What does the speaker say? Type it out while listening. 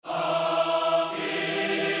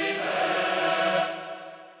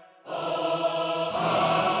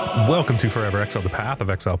Welcome to Forever Exile, the Path of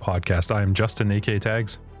Exile podcast. I am Justin, aka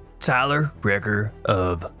Tags. Tyler, Wrecker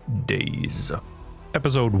of Days.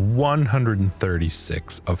 Episode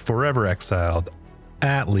 136 of Forever Exiled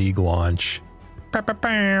at League launch.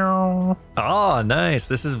 Oh, nice.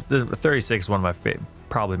 This is 36. One of my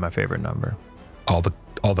probably my favorite number. All the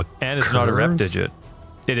and it's not a rep digit.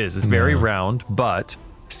 It is. It's very round. But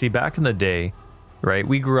see, back in the day, right?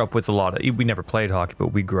 We grew up with a lot of. We never played hockey, but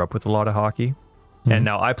we grew up with a lot of hockey. Mm-hmm. And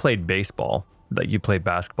now I played baseball. Like you played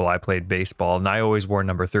basketball, I played baseball, and I always wore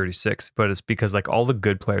number 36. But it's because like all the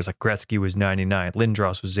good players, like Gretzky was 99,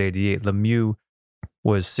 Lindros was 88, Lemieux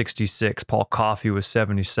was 66, Paul Coffey was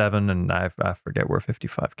 77, and I forget where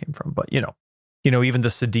 55 came from. But you know, even the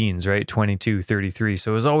Sedins, right? 22, 33.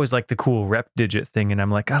 So it was always like the cool rep digit thing. And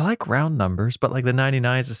I'm like, I like round numbers, but like the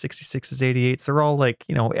 99s, the 66s, 88s, they're all like,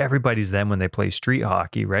 everybody's them when they play street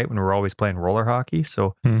hockey, right? When we're always playing roller hockey.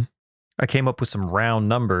 So I came up with some round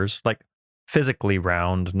numbers, like physically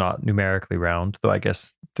round, not numerically round, though I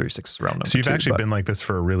guess 36 is round number. So you've actually been like this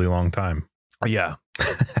for a really long time. Yeah.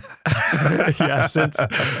 Yeah, since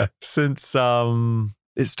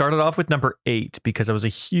it started off with number 8 because I was a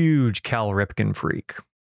huge Cal Ripken freak.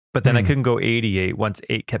 But then I couldn't go 88 once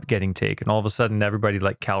 8 kept getting taken. All of a sudden everybody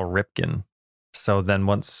liked Cal Ripken. So then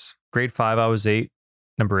once grade 5 I was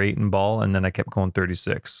number 8 in ball, and then I kept going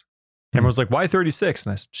 36. Everyone was like, why 36?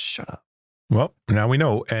 And I said, shut up. Well, now we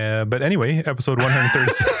know. But anyway, episode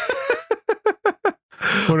 136.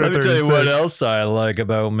 Let me tell you what else I like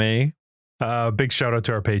about me. Big shout out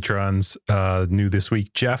to our patrons. New this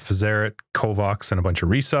week, Jeff, Zaret, Kovacs, and a bunch of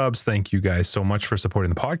resubs. Thank you guys so much for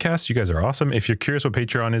supporting the podcast. You guys are awesome. If you're curious what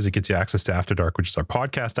Patreon is, it gets you access to After Dark, which is our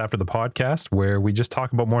podcast after the podcast, where we just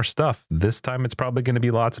talk about more stuff. This time it's probably going to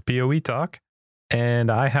be lots of PoE talk.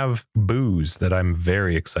 And I have booze that I'm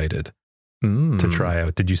very excited to try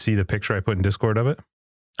out. Did you see the picture I put in Discord of it?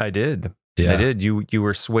 I did. Yeah. I did. You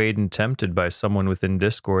were swayed and tempted by someone within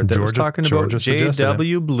Discord that was talking about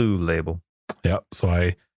JW Blue Label. Yeah. So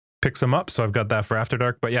I picked some up. So I've got that for After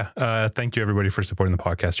Dark. But yeah, thank you everybody for supporting the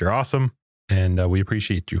podcast. You're awesome. And we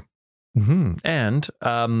appreciate you. Mm-hmm. And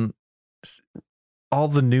all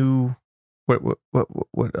the new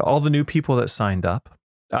all the new people that signed up.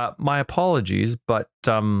 My apologies, but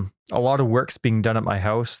a lot of work's being done at my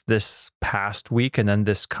house this past week and then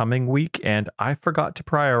this coming week, and I forgot to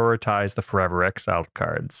prioritize the Forever Exiled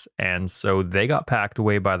cards, and so they got packed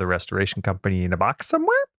away by the restoration company in a box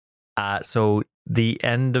somewhere. So the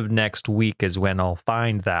end of next week is when I'll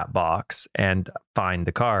find that box and find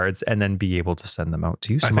the cards, and then be able to send them out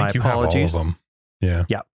to you. So my apologies. Have all of them. Yeah.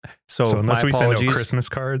 Yeah. So unless we send out Christmas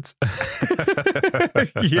cards.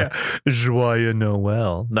 Yeah. Joyeux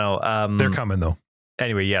Noël. No, they're coming though.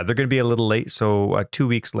 Anyway, yeah, they're going to be a little late. So 2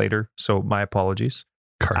 weeks later. So my apologies.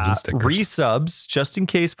 Cards and stickers. Resubs, just in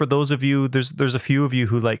case for those of you, there's a few of you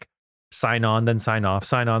who like sign on, then sign off,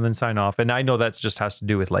 sign on, then sign off. And I know that's just has to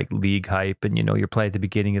do with like league hype and, you're playing at the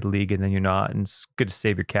beginning of the league and then you're not, and it's good to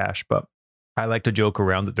save your cash. But I like to joke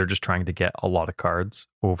around that they're just trying to get a lot of cards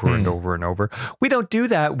over and over and over. We don't do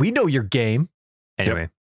that. We know your game. Anyway.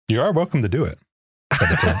 Yep. You are welcome to do it.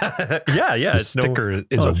 Yeah. The sticker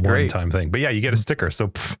is a one-time thing. But yeah, you get a sticker.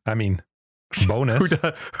 So, bonus.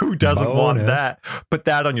 Who doesn't want that? Put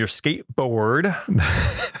that on your skateboard.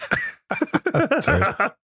 That's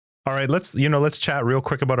right. All right, let's chat real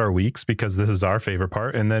quick about our weeks, because this is our favorite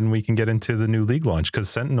part, and then we can get into the new league launch, because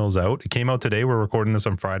Sentinel's out. It came out today. We're recording this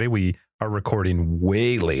on Friday. We are recording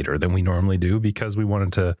way later than we normally do because we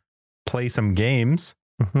wanted to play some games.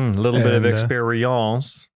 A little bit of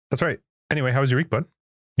experience. That's right. Anyway, how was your week, bud?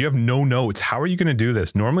 You have no notes. How are you going to do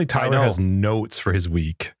this? Normally, Tyler has notes for his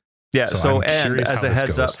week. Yeah. So and as a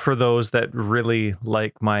heads up for those that really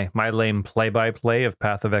like my lame play-by-play of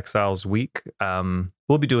Path of Exile's week,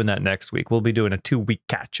 we'll be doing that next week. We'll be doing a 2-week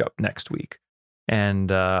catch-up next week, and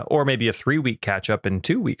or maybe a 3-week catch-up in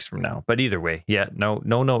 2 weeks from now. But either way, yeah, no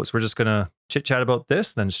notes. We're just gonna chit-chat about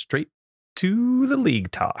this, then straight to the league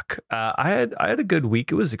talk. I had a good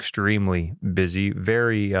week. It was extremely busy,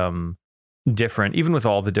 very different, even with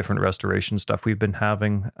all the different restoration stuff we've been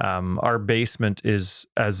having. Our basement is,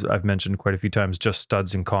 as I've mentioned quite a few times, just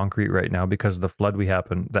studs and concrete right now because of the flood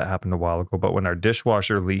that happened a while ago. But when our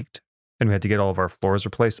dishwasher leaked and we had to get all of our floors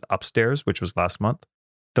replaced upstairs, which was last month,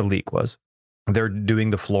 the leak was. They're doing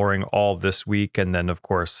the flooring all this week, and then of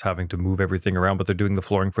course having to move everything around, but they're doing the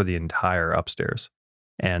flooring for the entire upstairs.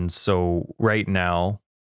 And so right now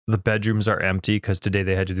the bedrooms are empty because today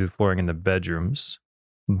they had to do the flooring in the bedrooms,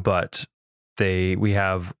 but we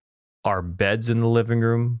have our beds in the living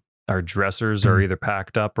room. Our dressers are either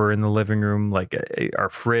packed up or in the living room. Like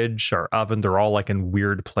our fridge, our oven, they're all like in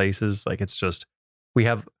weird places. Like it's just, we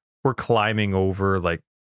have we're climbing over like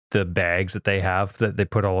the bags that they have that they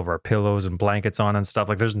put all of our pillows and blankets on and stuff.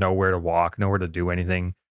 Like there's nowhere to walk, nowhere to do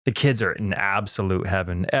anything. The kids are in absolute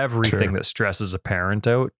heaven. Everything that stresses a parent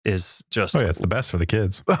out is just... Oh yeah, it's the best for the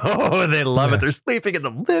kids. Oh, they love it. They're sleeping in the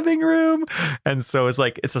living room. And so it's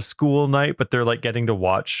like, it's a school night, but they're like getting to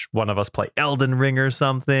watch one of us play Elden Ring or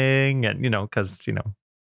something. And, because,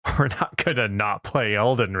 we're not going to not play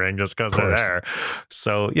Elden Ring just because they're there.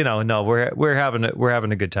 So, no, we're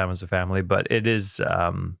having a good time as a family, but it is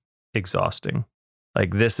exhausting.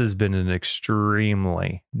 Like this has been an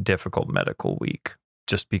extremely difficult medical week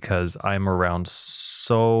just because I'm around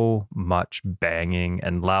so much banging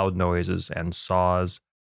and loud noises and saws.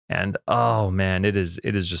 And oh man, it is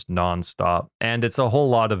just nonstop. And it's a whole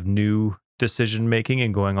lot of new decision making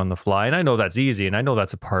and going on the fly. And I know that's easy and I know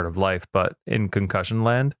that's a part of life, but in concussion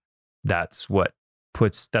land, that's what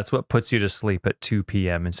puts you to sleep at 2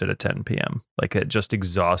 p.m. instead of 10 p.m. Like it just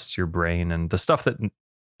exhausts your brain, and the stuff that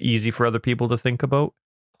easy for other people to think about.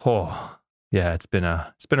 Oh yeah, it's been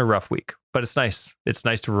a rough week, but it's nice. It's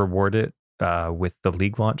nice to reward it with the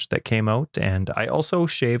league launch that came out. And I also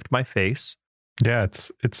shaved my face. Yeah,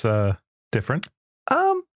 it's different.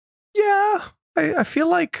 Yeah, I feel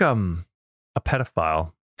like a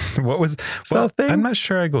pedophile. Well, I'm not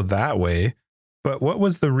sure I go that way, but what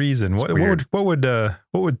was the reason? What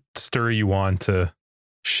would stir you on to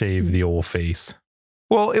shave the old face?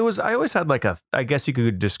 Well, I always had I guess you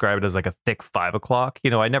could describe it as like a thick 5 o'clock.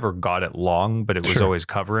 I never got it long, but it was always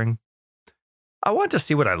covering. I wanted to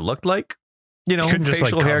see what I looked like. You couldn't just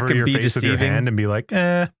facial hair can be deceiving. With your hand and be like,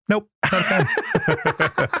 nope, not a fan.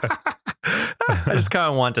 I just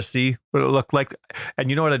kind of want to see what it looked like. And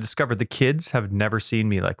you know what I discovered? The kids have never seen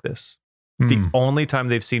me like this. The only time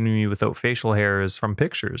they've seen me without facial hair is from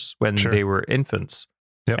pictures when they were infants.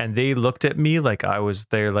 Yep. And they looked at me like I was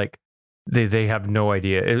there, like they have no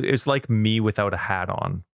idea. It's like me without a hat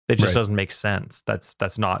on. It just doesn't make sense.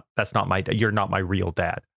 That's not you're not my real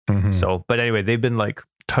dad. Mm-hmm. So, but anyway, they've been like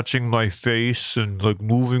touching my face and like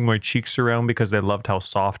moving my cheeks around because they loved how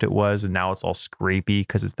soft it was. And now it's all scrapey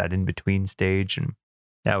because it's that in between stage. And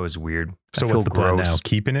that was weird. So what's the plan now?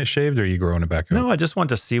 Keeping it shaved, or are you growing it back out? No, I just want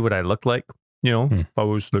to see what I look like. If I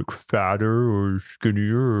was like fatter or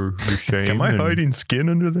skinnier or the same. Am I hiding skin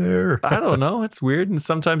under there? I don't know. It's weird. And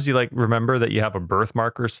sometimes you like remember that you have a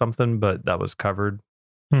birthmark or something, but that was covered.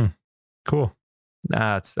 Cool.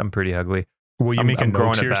 I'm pretty ugly. Will you make a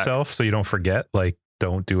note to yourself so you don't forget? Like,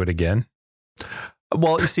 don't do it again.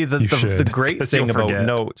 Well, you see, the great thing about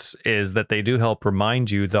notes is that they do help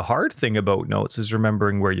remind you. The hard thing about notes is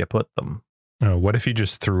remembering where you put them. Oh, what if you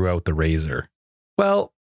just threw out the razor?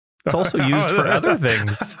 Well, it's also used for other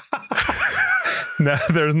things. No,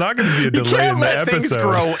 there's not going to be a delay in the episode. Things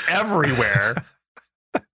grow everywhere.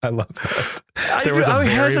 I love that. I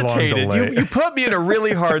hesitated. You put me in a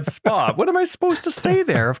really hard spot. What am I supposed to say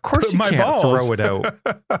there? Of course you can't throw it out.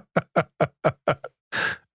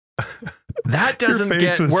 That doesn't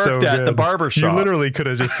get worked at the barbershop. You literally could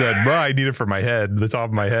have just said, well, I need it for my head, the top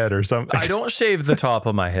of my head or something. I don't shave the top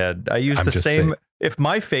of my head. I use the same. Saying. If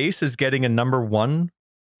my face is getting a number 1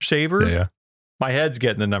 shaver, my head's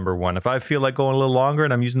getting the number 1. If I feel like going a little longer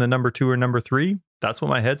and I'm using the number 2 or number 3, that's what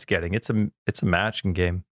my head's getting. It's a matching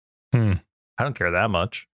game. I don't care that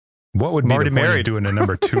much. What would be the point of doing a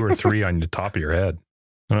number 2 or 3 on the top of your head?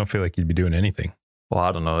 I don't feel like you'd be doing anything. Well,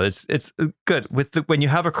 I don't know. It's good when you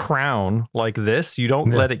have a crown like this, you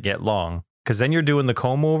don't let it get long, because then you're doing the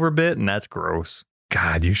comb over bit, and that's gross.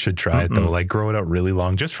 God, you should try it though. Like grow it out really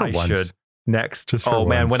long, just for once. Should. Next. Just for once.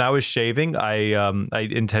 Man, when I was shaving, I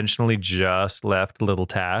intentionally just left a little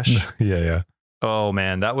tash. Yeah. Oh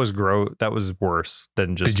man, that was gross. That was worse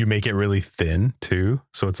than just. Did you make it really thin too?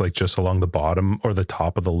 So it's like just along the bottom or the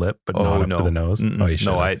top of the lip, but not up to the nose. No,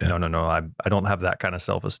 I don't have that kind of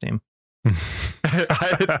self-esteem.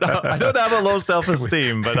 I don't have a low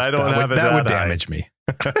self-esteem, but I don't have it. That would damage me.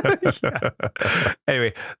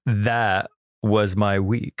 Anyway, that was my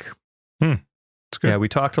week. It's good. Yeah, we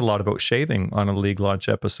talked a lot about shaving on a league launch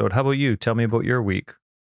episode. How about you? Tell me about your week.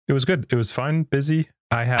 It was good. It was fun, busy.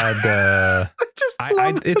 I had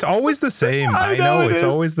it's always the same. I know it's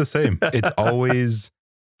always the same. It's always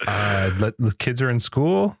the kids are in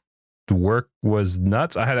school. The work was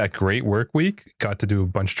nuts. I had a great work week. Got to do a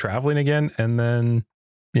bunch of traveling again, and then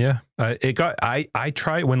I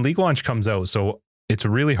try when league launch comes out. So it's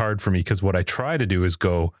really hard for me because what I try to do is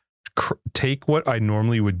go take what I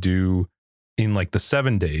normally would do in like the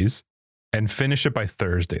 7 days and finish it by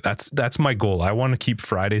Thursday. That's my goal. I want to keep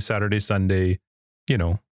Friday, Saturday, Sunday,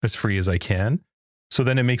 as free as I can. So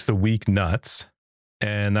then it makes the week nuts.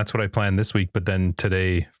 And that's what I planned this week. But then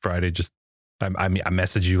today, Friday, just I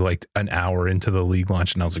messaged you like an hour into the league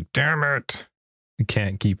launch, and I was like, damn it, I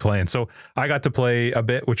can't keep playing. So I got to play a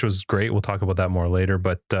bit, which was great. We'll talk about that more later.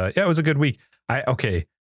 But yeah, it was a good week.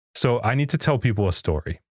 So I need to tell people a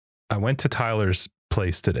story. I went to Tyler's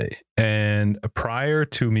place today, and prior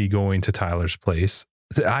to me going to Tyler's place,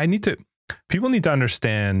 people need to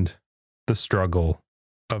understand the struggle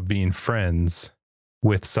of being friends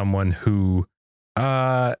with someone who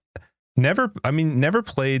never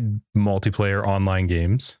played multiplayer online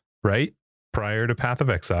games, right? Prior to Path of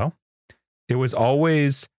Exile. It was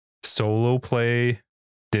always solo play,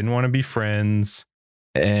 didn't want to be friends.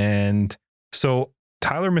 And so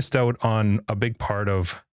Tyler missed out on a big part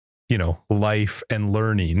of, life and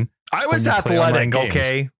learning. I was athletic,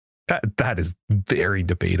 okay? That is very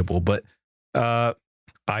debatable, but I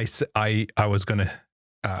was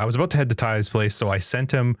about to head to Tyler's place, so I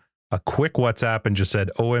sent him a quick WhatsApp and just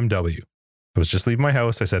said OMW. I was just leaving my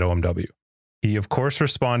house. I said OMW. He, of course,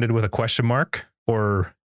 responded with a question mark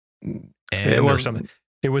or something.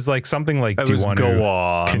 It was like something like, do you want to go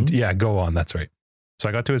on? Yeah, go on. That's right. So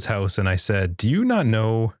I got to his house and I said, do you not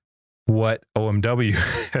know what OMW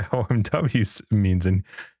means? And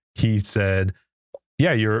he said,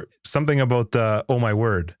 yeah, you're something about oh my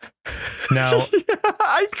word. Now,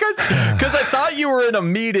 because I thought you were in a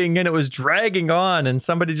meeting and it was dragging on and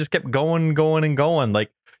somebody just kept going.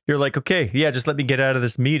 Like, you're like, okay, yeah, just let me get out of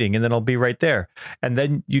this meeting and then I'll be right there. And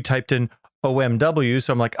then you typed in OMW.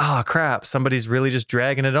 So I'm like, crap, somebody's really just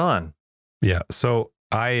dragging it on. Yeah. So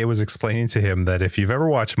I was explaining to him that if you've ever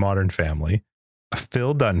watched Modern Family,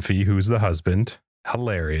 Phil Dunphy, who's the husband,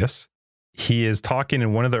 hilarious. He is talking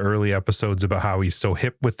in one of the early episodes about how he's so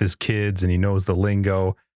hip with his kids and he knows the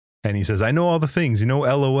lingo. And he says, I know all the things,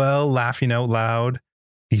 LOL, laughing out loud.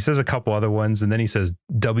 He says a couple other ones. And then he says,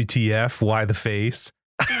 WTF, why the face?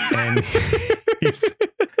 And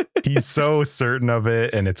he's so certain of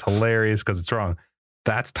it. And it's hilarious because it's wrong.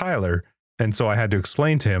 That's Tyler. And so I had to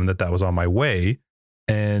explain to him that was on my way.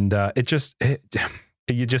 And it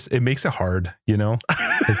makes it hard, It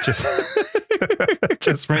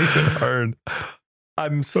just makes it hard.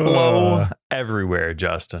 I'm slow everywhere,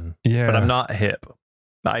 Justin. Yeah. But I'm not hip.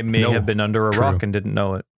 I may have been under a rock and didn't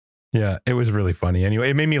know it. Yeah, it was really funny.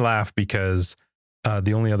 Anyway, it made me laugh because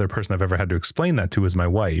the only other person I've ever had to explain that to is my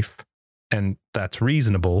wife. And that's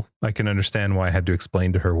reasonable. I can understand why I had to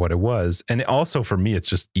explain to her what it was. And also for me, it's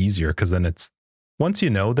just easier because then it's once you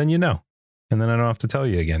know, then you know. And then I don't have to tell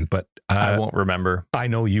you again. But I won't remember. I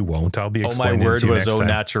know you won't. I'll be explaining. My word to you was next time.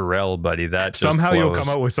 Naturel, buddy. That somehow just you'll come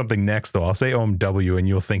out with something next, though. I'll say OMW, and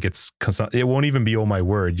you'll think it won't even be oh my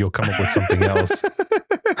word. You'll come up with something else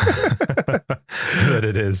that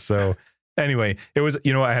it is. So anyway, it was.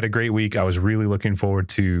 I had a great week. I was really looking forward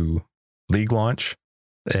to League launch,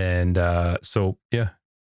 and so yeah,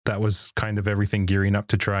 that was kind of everything gearing up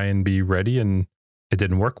to try and be ready. And it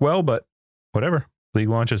didn't work well, but whatever. League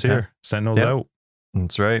launch is here. Yeah. Sentinel's out.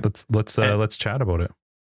 That's right. Let's chat about it.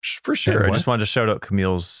 For sure. I just wanted to shout out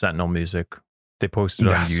Camille's Sentinel music. They posted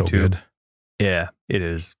it on YouTube. So good. Yeah, it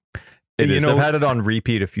is. It is. I've had it on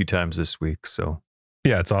repeat a few times this week. So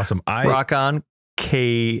yeah, it's awesome. Rock on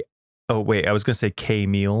K. Oh wait, I was going to say K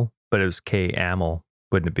Meal, but it was K Amel.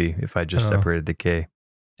 Wouldn't it be if I just separated the K?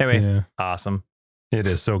 Anyway, Awesome. It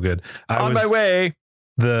is so good. On my way.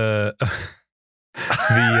 The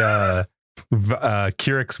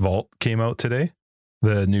Kyrix Vault came out today.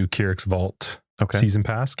 The new Kyrix Vault season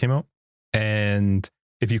pass came out. And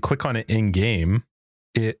if you click on it in game,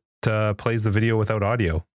 it plays the video without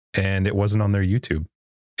audio. And it wasn't on their YouTube.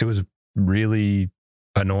 It was really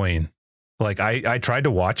annoying. Like I tried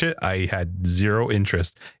to watch it. I had zero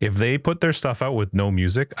interest. If they put their stuff out with no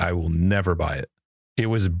music, I will never buy it. It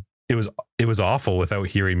was awful without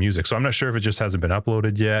hearing music. So I'm not sure if it just hasn't been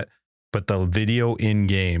uploaded yet, but the video in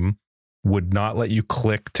game would not let you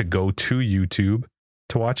click to go to YouTube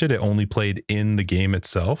to watch it. It only played in the game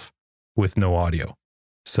itself with no audio.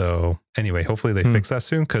 So anyway, hopefully they fix that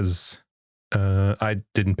soon because I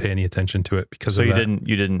didn't pay any attention to it because of that.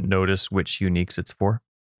 You didn't notice which uniques it's for?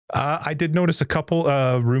 I did notice a couple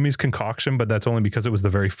Rumi's Concoction, but that's only because it was the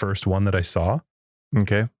very first one that I saw.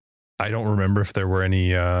 Okay. I don't remember if there were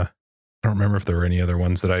any other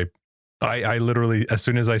ones that I literally, as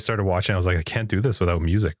soon as I started watching, I was like, I can't do this without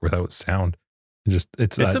music, without sound.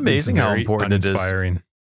 It's amazing how important it is.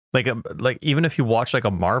 Like even if you watch like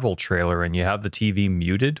a Marvel trailer and you have the TV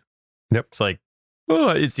muted, it's like,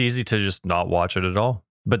 it's easy to just not watch it at all.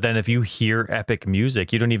 But then if you hear epic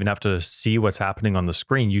music, you don't even have to see what's happening on the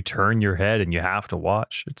screen. You turn your head and you have to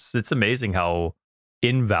watch. It's amazing how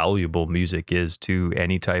invaluable music is to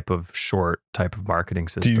any type of marketing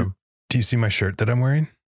system. Do you see my shirt that I'm wearing?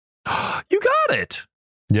 You got it.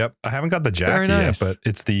 Yep. I haven't got the jacket yet, but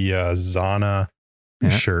it's the Zana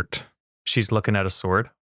shirt. She's looking at a sword.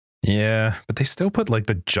 Yeah, but they still put like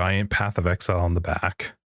the giant Path of Exile on the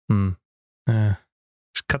back.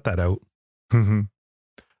 Just cut that out.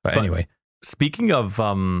 But anyway, speaking of,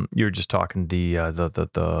 you were just talking the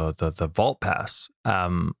Vault Pass.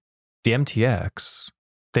 The MTX,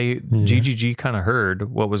 GGG kind of heard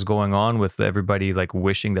what was going on with everybody, like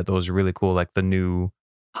wishing that those are really cool, like the new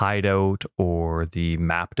hideout or the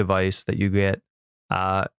map device that you get.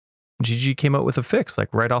 GG came out with a fix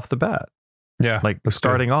like right off the bat. Yeah, like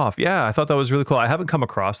starting off. Yeah, I thought that was really cool. I haven't come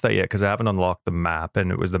across that yet because I haven't unlocked the map,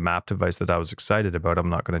 and it was the map device that I was excited about. I'm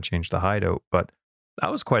not going to change the hideout, but I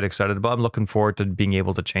was quite excited about. I'm looking forward to being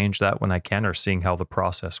able to change that when I can, or seeing how the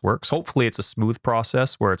process works. Hopefully it's a smooth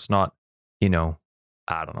process where it's not, I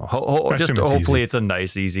don't know. Hopefully it's a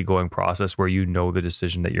nice, easygoing process where you know the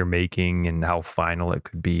decision that you're making and how final it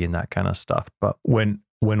could be and that kind of stuff. But when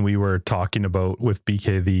we were talking about with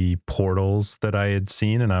BK the portals that I had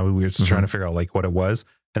seen, and we were just trying to figure out like what it was,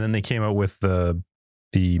 and then they came out with the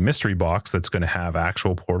mystery box that's going to have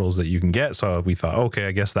actual portals that you can get. So we thought, okay,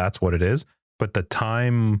 I guess that's what it is. But the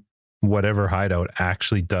time whatever hideout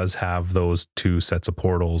actually does have those 2 sets of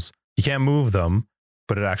portals. You can't move them,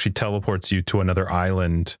 but it actually teleports you to another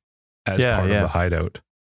island as part of the hideout.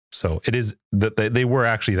 So it is that they were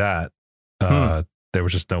actually that. There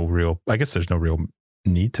was just no real, I guess there's no real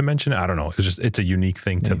need to mention it. I don't know. It's a unique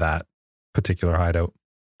thing to that particular hideout.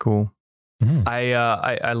 Cool.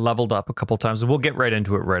 I leveled up a couple times, and we'll get right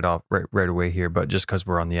into it right away here, but just because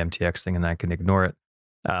we're on the MTX thing and I can ignore it.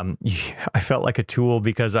 I felt like a tool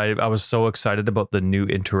because I was so excited about the new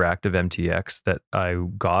interactive MTX that I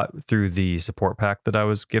got through the support pack that I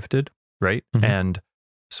was gifted, right? And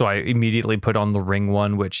so I immediately put on the ring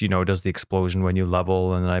one, which, does the explosion when you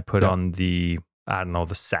level, and then I put on the, I don't know,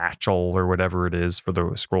 the satchel or whatever it is for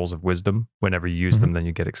the scrolls of wisdom. Whenever you use them, then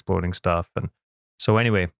you get exploding stuff. And so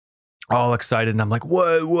anyway, all excited, and I'm like,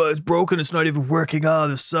 what? It's broken. It's not even working. Oh,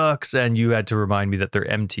 this sucks. And you had to remind me that their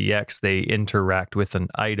MTX, they interact with an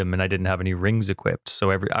item, and I didn't have any rings equipped.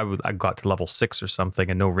 So I got to level 6 or something,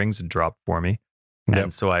 and no rings had dropped for me.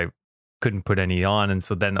 And so I couldn't put any on. And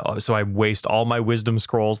so I waste all my wisdom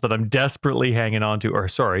scrolls that I'm desperately hanging on to, or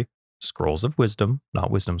sorry, scrolls of wisdom,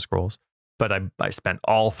 not wisdom scrolls. But I spent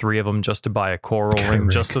all 3 of them just to buy a coral ring,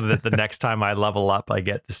 just so that the next time I level up, I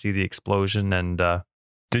get to see the explosion. And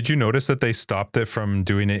did you notice that they stopped it from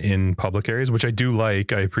doing it in public areas, which I do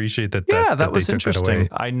like? I appreciate that. Yeah, that was interesting.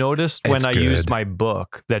 I noticed when I used my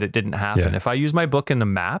book that it didn't happen. If I use my book in the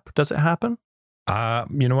map, does it happen?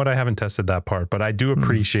 You know what? I haven't tested that part, but I do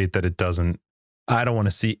appreciate that it doesn't. I don't want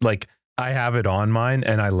to see, like, I have it on mine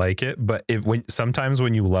and I like it, but sometimes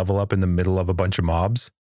when you level up in the middle of a bunch of mobs,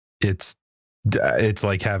 it's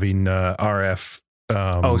like having RF.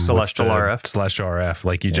 Celestial RF. Celestial RF.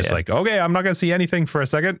 Like you just like, okay, I'm not going to see anything for a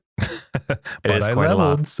second. But I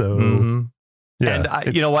leveled, so yeah.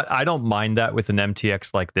 And you know what? I don't mind that with an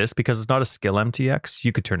MTX like this because it's not a skill MTX.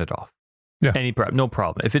 You could turn it off. Yeah. No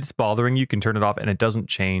problem. If it's bothering you, you can turn it off and it doesn't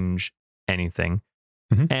change anything.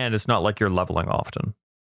 And it's not like you're leveling often.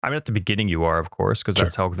 I mean, at the beginning you are, of course, because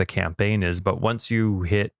that's how the campaign is. But once you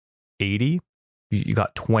hit 80, you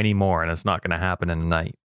got 20 more, and it's not going to happen in a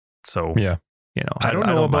night. So I don't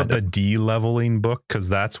know about the de-leveling book, because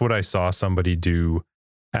that's what I saw somebody do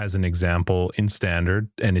as an example in standard,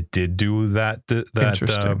 and it did do that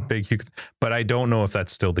big. But I don't know if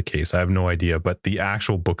that's still the case. I have no idea. But the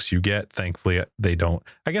actual books you get, thankfully, they don't.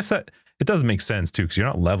 I guess that it does make sense too, because you're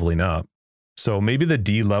not leveling up. So maybe the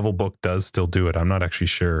de-level book does still do it. I'm not actually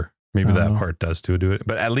sure. Maybe that part does still do it,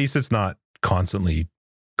 but at least it's not constantly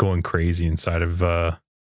going crazy inside of a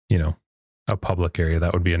public area.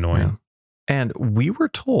 That would be annoying. Yeah. And we were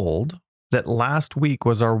told that last week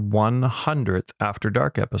was our 100th After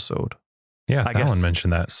Dark episode. Yeah, I guess Thalon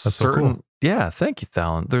mentioned that. That's so cool. Yeah, thank you,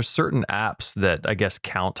 Thalon. There's certain apps that I guess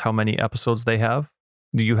count how many episodes they have.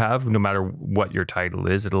 You have, no matter what your title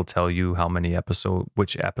is, it'll tell you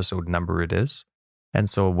which episode number it is. And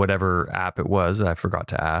so whatever app it was, I forgot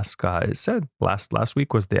to ask. It said last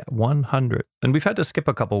week was the 100th, and we've had to skip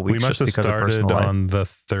a couple of weeks. We must have started on the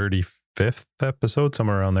 35th episode,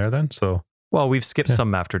 somewhere around there. Then, well, we've skipped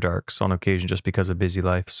some After Darks on occasion just because of busy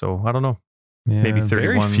life. So I don't know, maybe 31.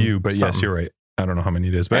 Very few, but something. Yes, you're right. I don't know how many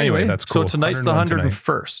it is, but anyway, that's cool. So tonight's the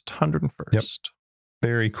 101st. 101st. Yep.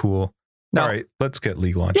 Very cool. Now, all right, let's get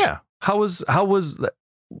League launched. Yeah. How was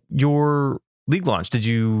your league launch?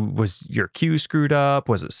 Was your queue screwed up?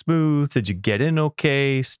 Was it smooth? Did you get in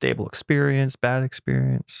okay? Stable experience, bad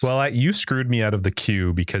experience? Well, you screwed me out of the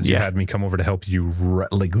queue because you had me come over to help you,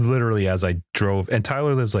 like literally as I drove. And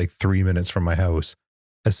Tyler lives like 3 minutes from my house.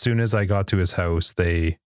 As soon as I got to his house,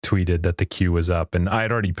 they tweeted that the queue was up, and I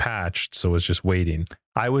had already patched, so was just waiting.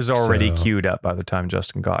 I was already queued up by the time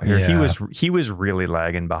Justin got here. Yeah. He was really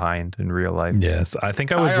lagging behind in real life. Yes, I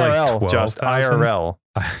think I was IRL, like 12,000. Just IRL.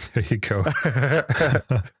 There you go.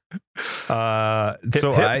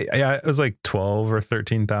 It was like 12 or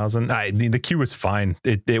 13,000. The queue was fine.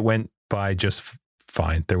 It went by just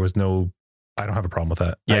fine. There was no. I don't have a problem with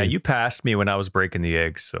that. Yeah, you passed me when I was breaking the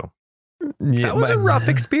eggs, so that was a rough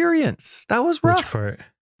experience. That was rough. Which part?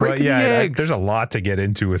 Breaking the eggs. There's a lot to get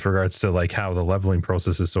into with regards to like how the leveling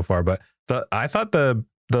process is so far, but I thought the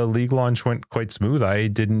league launch went quite smooth. I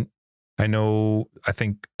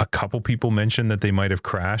think a couple people mentioned that they might have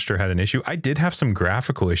crashed or had an issue. I did have some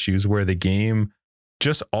graphical issues where the game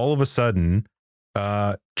just all of a sudden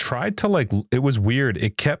tried to it was weird.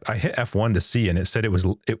 I hit F1 to see, and it said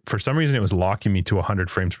for some reason it was locking me to 100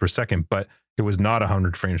 frames per second, but it was not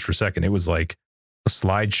 100 frames per second. It was like a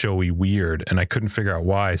slideshowy weird, and I couldn't figure out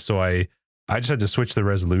why. So I just had to switch the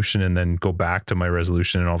resolution and then go back to my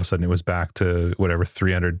resolution, and all of a sudden it was back to whatever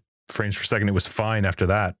 300 frames per second. It was fine after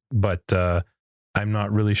that, but I'm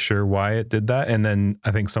not really sure why it did that. And then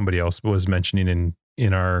I think somebody else was mentioning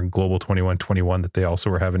in our Global 2121 that they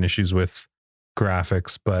also were having issues with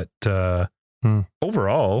graphics, but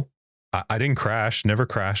overall I didn't crash, never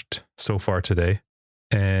crashed so far today.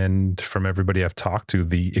 And from everybody I've talked to,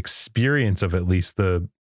 the experience of at least the,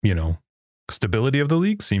 stability of the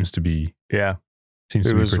league seems to be it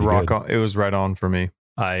was rock on. It was right on for me.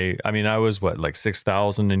 I mean, I was like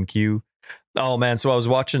 6,000 in queue. Oh man. So I was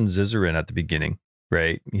watching Zizarin at the beginning,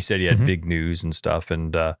 right? He said he had big news and stuff.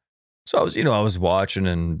 And so I was watching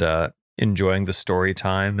and enjoying the story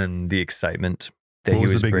time and the excitement that he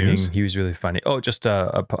was bringing. News? He was really funny. Oh, just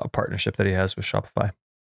a partnership that he has with Shopify.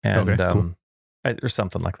 And, cool. Or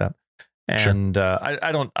something like that. And sure.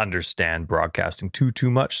 I don't understand broadcasting too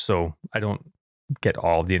much, so I don't get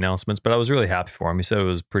all of the announcements, but I was really happy for him. He said it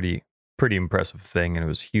was pretty impressive thing, and it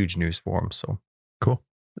was huge news for him. So cool.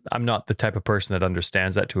 I'm not the type of person that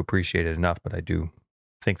understands that to appreciate it enough, but I do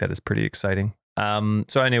think that it's pretty exciting.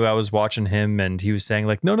 So anyway, I was watching him, and he was saying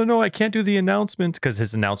like, no, I can't do the announcement, because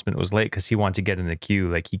his announcement was late because he wanted to get in the queue.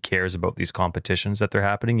 Like, he cares about these competitions that they're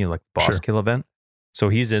happening, like the Boss Kill event. So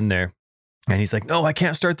he's in there. And he's like, no, I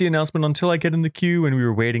can't start the announcement until I get in the queue. And we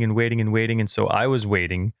were waiting. And so I was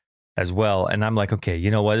waiting as well. And I'm like, okay, you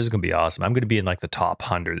know what? This is going to be awesome. I'm going to be in like the top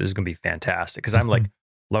 100. This is going to be fantastic. Because I'm like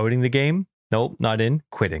loading the game. Nope, not in.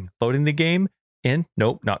 Quitting. Loading the game. In.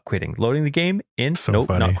 Nope, not quitting. Loading the game. In. So nope,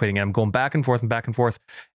 funny. Not quitting. And I'm going back and forth.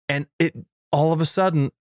 And it all of a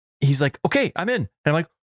sudden, he's like, okay, I'm in. And I'm like,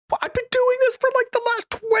 well, I've been doing this for like the last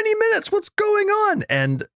 20 minutes. What's going on?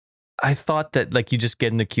 And I thought that like you just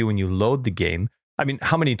get in the queue and you load the game. I mean,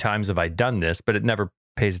 how many times have I done this? But it never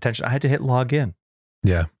pays attention. I had to hit log in.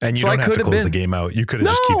 Yeah. And you don't have to close the game out. You could have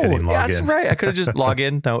just keep hitting log in. That's right. I could have just log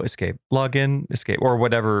in, no, escape, log in, escape, or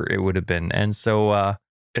whatever it would have been. And so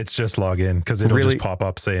it's just log in, because it'll just pop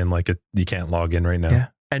up saying like you can't log in right now. Yeah.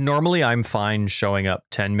 And normally I'm fine showing up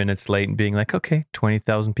 10 minutes late and being like, okay,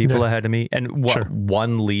 20,000 people ahead of me. And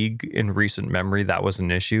one league in recent memory, that was an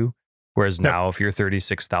issue. Whereas now, if you're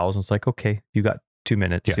 36,000, it's like, okay, you got 2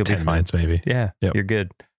 minutes. You'll be fine. 10 minutes maybe. Yeah, you're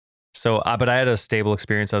good. So, but I had a stable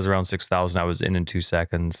experience. I was around 6,000. I was in 2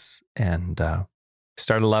 seconds and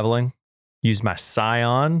started leveling. Used my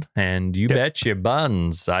Scion, and you bet your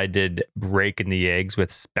buns, I did breaking the eggs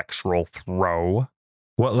with Spectral Throw.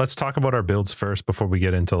 Well, let's talk about our builds first before we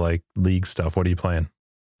get into like league stuff. What are you playing?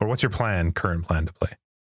 Or what's your current plan to play?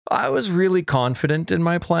 I was really confident in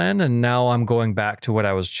my plan, and now I'm going back to what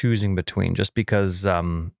I was choosing between, just because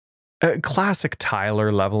classic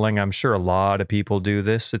Tyler leveling, I'm sure a lot of people do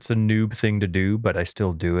this. It's a noob thing to do, but I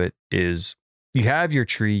still do it, is you have your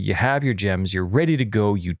tree, you have your gems, you're ready to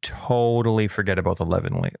go. You totally forget about the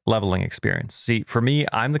leveling experience. See, for me,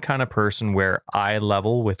 I'm the kind of person where I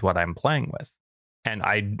level with what I'm playing with. And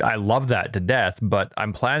I love that to death, but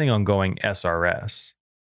I'm planning on going SRS.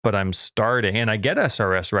 But I'm starting, and I get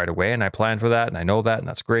SRS right away, and I plan for that, and I know that, and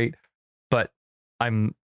that's great. But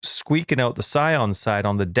I'm squeaking out the Scion side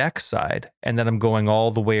on the deck side, and then I'm going all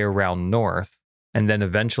the way around north, and then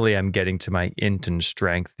eventually I'm getting to my int and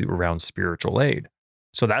strength around spiritual aid.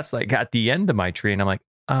 So that's like at the end of my tree, and I'm like,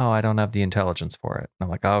 oh, I don't have the intelligence for it. And I'm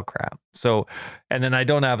like, oh crap. So, and then I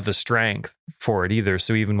don't have the strength for it either.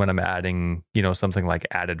 So even when I'm adding, something like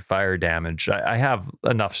added fire damage, I have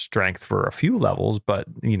enough strength for a few levels, but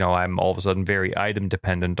I'm all of a sudden very item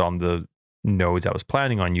dependent on the nodes I was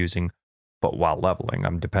planning on using. But while leveling,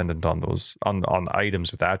 I'm dependent on those on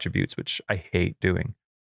items with attributes, which I hate doing.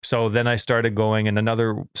 So then I started going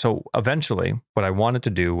so eventually what I wanted to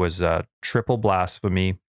do was triple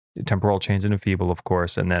blasphemy, temporal chains and enfeeble, of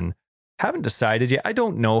course, and then haven't decided yet. I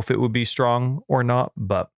don't know if it would be strong or not,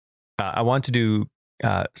 but I want to do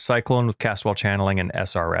Cyclone with cast while channeling and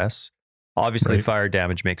SRS. Obviously, right. Fire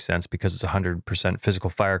damage makes sense because it's 100% physical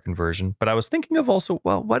fire conversion. But I was thinking of also,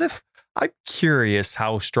 well, what if I'm curious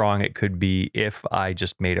how strong it could be if I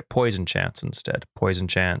just made it poison chance instead? Poison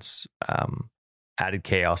chance, added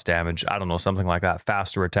chaos damage. I don't know, something like that.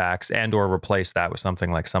 Faster attacks and or replace that with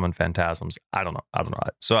something like summon phantasms. I don't know.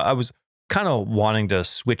 So I was kind of wanting to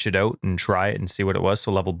switch it out and try it and see what it was.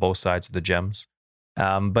 So level both sides of the gems.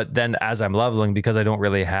 But then as I'm leveling, because I don't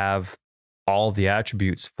really have all the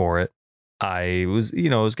attributes for it, I was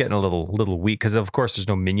getting a little weak because of course there's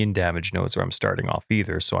no minion damage nodes where I'm starting off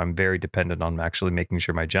either. So I'm very dependent on actually making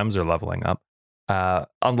sure my gems are leveling up.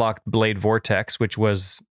 Unlocked Blade Vortex, which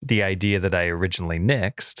was the idea that I originally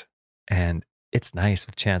nixed, and it's nice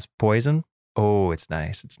with chance poison. Oh, it's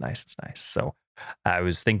nice. So I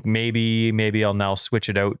was thinking maybe I'll now switch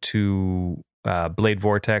it out to Blade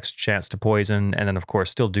Vortex, chance to poison, and then of course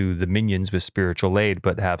still do the minions with spiritual aid,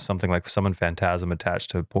 but have something like summon phantasm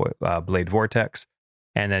attached to Blade Vortex.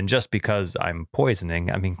 And then just because I'm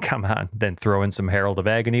poisoning, I mean, come on, then throw in some Herald of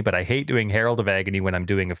Agony. But I hate doing Herald of Agony when I'm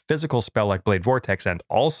doing a physical spell like Blade Vortex and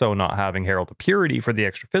also not having Herald of Purity for the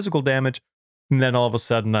extra physical damage. And then all of a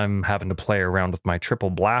sudden I'm having to play around with my triple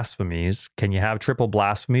blasphemies. Can you have triple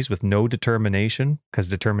blasphemies with no determination? Because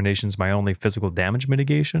determination is my only physical damage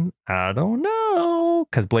mitigation? I don't know.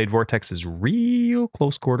 Because Blade Vortex is real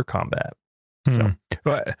close quarter combat. So,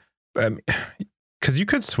 because you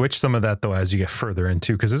could switch some of that though as you get further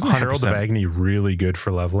into. Because isn't 100%. Herald of Agony really good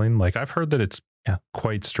for leveling? Like I've heard that it's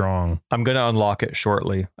quite strong. I'm going to unlock it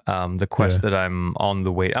shortly. The quest that I'm on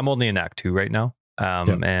the way. I'm only in Act 2 right now.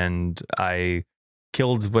 And I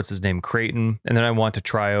killed what's his name, Creighton, and then I want to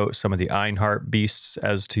try out some of the Einhart beasts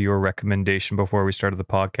as to your recommendation before we started the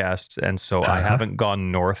podcast, and so I haven't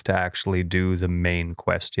gone north to actually do the main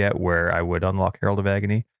quest yet where I would unlock Herald of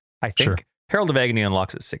Agony. I think Herald of Agony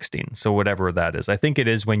unlocks at 16, so whatever that is. I think it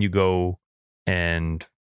is when you go and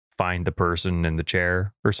find the person in the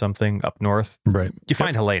chair or something up north. Right. You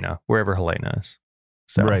find Helena, wherever Helena is.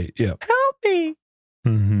 So, right, yeah. Help me.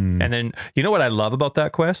 Mm-hmm. And then, you know what I love about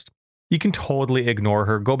that quest? You can totally ignore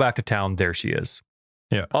her. Go back to town. There she is.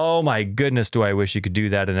 Yeah. Oh my goodness, do I wish you could do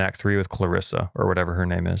that in Act 3 with Clarissa or whatever her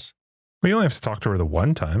name is. Well, you only have to talk to her the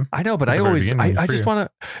one time. I know, but I just want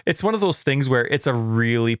to, it's one of those things where it's a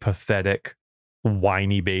really pathetic,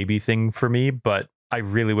 whiny baby thing for me, but I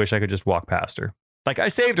really wish I could just walk past her. Like, I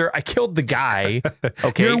saved her. I killed the guy.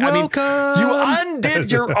 Okay. You're welcome. You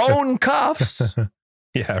undid your own cuffs.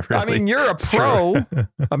 Yeah, really. I mean, you're a pro.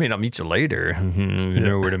 I mean, I'll meet you later. You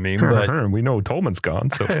know what I mean? But we know Tolman's gone.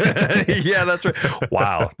 So yeah, that's right.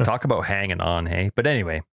 Wow. Talk about hanging on, hey? But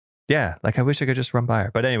anyway, yeah, like I wish I could just run by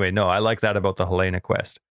her. But anyway, no, I like that about the Helena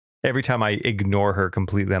quest. Every time I ignore her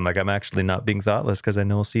completely, I'm like, I'm actually not being thoughtless because I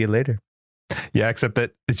know I'll see you later. Yeah, except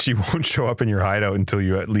that she won't show up in your hideout until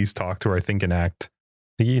you at least talk to her. I think you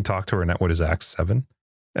can talk to her in Act 7.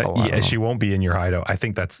 She won't be in your hideout. I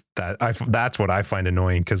think that's what I find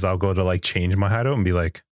annoying because I'll go to like change my hideout and be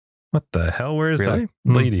like, what the hell? Where is that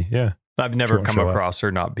lady? Yeah. I've never come across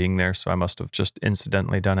her not being there, so I must have just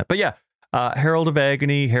incidentally done it. But yeah, Herald of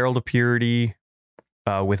Agony, Herald of Purity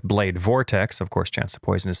with Blade Vortex. Of course, Chance to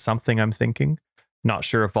Poison is something I'm thinking. Not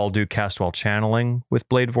sure if I'll do Cast While Channeling with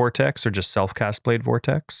Blade Vortex or just self-cast Blade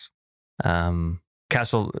Vortex.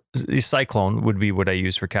 Cyclone would be what I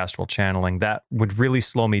use for Cast While Channeling. That would really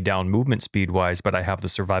slow me down movement speed wise, but I have the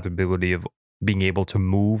survivability of being able to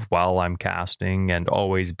move while I'm casting and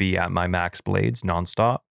always be at my max blades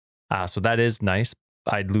nonstop. So that is nice.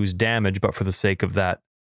 I'd lose damage, but for the sake of that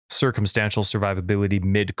circumstantial survivability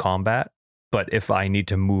mid combat. But if I need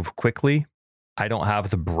to move quickly, I don't have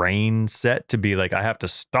the brain set to be like, I have to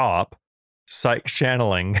stop psych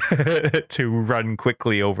channeling to run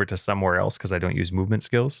quickly over to somewhere else because I don't use movement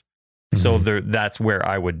skills. So that's where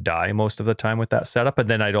I would die most of the time with that setup. And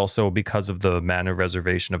then I'd also, because of the mana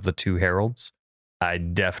reservation of the 2 heralds, I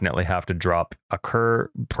definitely have to drop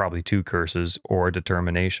probably 2 curses or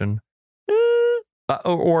determination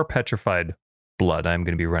or petrified blood. I'm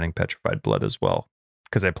going to be running petrified blood as well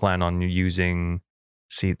because I plan on using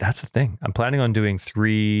See, that's the thing. I'm planning on doing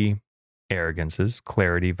 3 arrogances: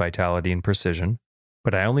 clarity, vitality, and precision.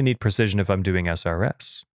 But I only need precision if I'm doing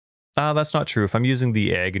SRS. That's not true. If I'm using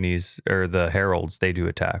the agonies or the heralds, they do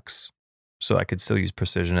attacks. So I could still use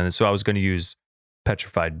precision. And so I was going to use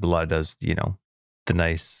petrified blood as, the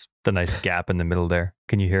nice gap in the middle there.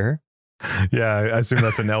 Can you hear her? Yeah, I assume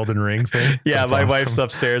that's an Elden Ring thing. Yeah, that's my awesome. wife's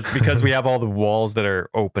upstairs because we have all the walls that are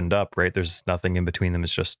opened up, right? There's nothing in between them.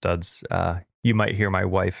 It's just studs. You might hear my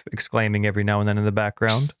wife exclaiming every now and then in the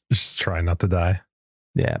background. Just try not to die.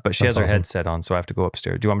 Yeah, but she has her headset on, so I have to go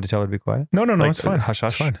upstairs. Do you want me to tell her to be quiet? No, it's fine. Hush,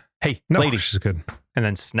 hush. It's fine. Hey, no, lady. She's good. And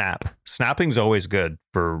then snap. Snapping's always good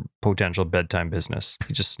for potential bedtime business.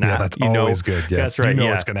 You just snap. Yeah, that's always good. Yeah, that's right. You know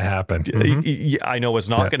what's going to happen. Mm-hmm. I know what's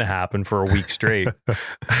not going to happen for a week straight.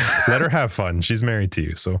 Let her have fun. She's married to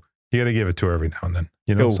you, so you got to give it to her every now and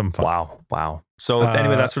then. Some fun. Wow. So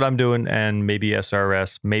anyway, that's what I'm doing, and maybe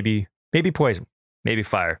SRS, maybe poison, maybe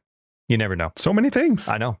fire. You never know. So many things.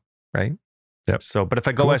 I know, right? Yep. So, but if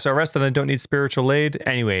I go SRS, then I don't need spiritual aid.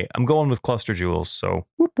 Anyway, I'm going with cluster jewels. So,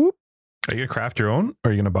 whoop whoop. Are you gonna craft your own? Or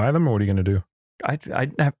are you gonna buy them, or what are you gonna do?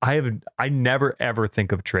 I never ever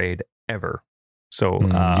think of trade ever. So you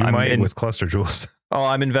might with cluster jewels. Oh,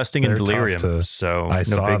 I'm investing in delirium. So I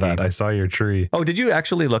saw that. I saw your tree. Oh, did you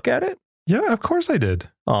actually look at it? Yeah, of course I did.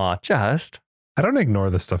 Oh, just. I don't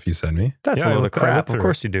ignore the stuff you send me. That's a load of crap. Of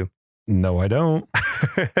course you do. No, I don't.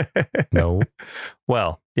 No.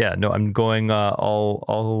 Well, yeah, no, I'm going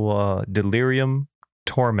all delirium,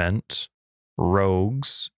 torment,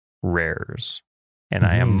 rogues, rares. And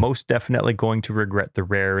I am most definitely going to regret the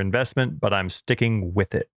rare investment, but I'm sticking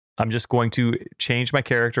with it. I'm just going to change my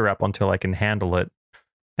character up until I can handle it.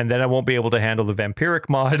 And then I won't be able to handle the vampiric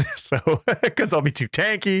mod. So, because I'll be too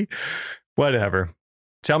tanky. Whatever.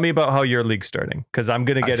 Tell me about how your league's starting, because I'm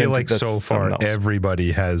going to get into this. So far,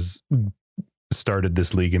 everybody has started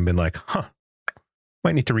this league and been like,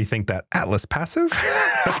 might need to rethink that Atlas passive.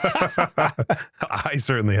 I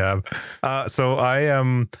certainly have. So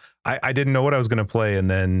I didn't know what I was going to play. And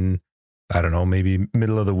then, I don't know, maybe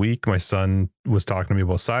middle of the week, my son was talking to me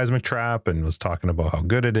about Seismic Trap and was talking about how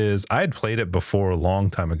good it is. I had played it before a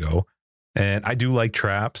long time ago, and I do like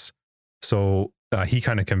traps. So he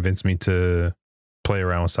kind of convinced me to play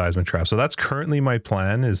around with Seismic Trap. So that's currently my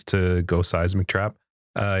plan, is to go Seismic Trap.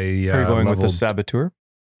 Are you going with the Saboteur?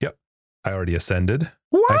 Yep. I already ascended.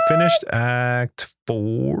 What? I finished Act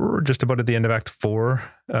 4, just about at the end of Act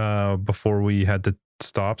 4, before we had to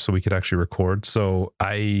stop so we could actually record. So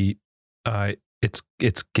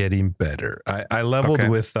it's getting better. I leveled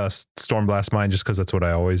with Stormblast Mine just because that's what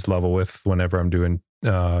I always level with whenever I'm doing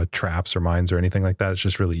traps or mines or anything like that. It's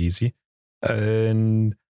just really easy.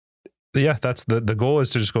 And yeah, that's the goal, is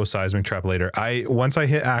to just go Seismic Trap later. Once I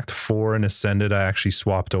hit Act 4 and ascended, I actually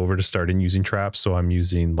swapped over to starting using traps. So I'm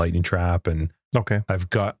using Lightning Trap, and I've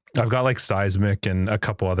got like Seismic and a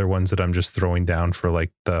couple other ones that I'm just throwing down for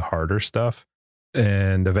like the harder stuff.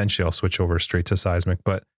 And eventually I'll switch over straight to Seismic,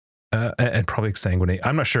 but and probably Exsanguinate.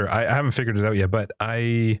 I'm not sure. I haven't figured it out yet, but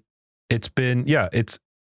it's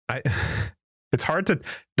hard to,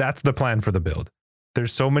 that's the plan for the build.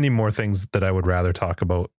 There's so many more things that I would rather talk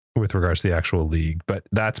about with regards to the actual league, but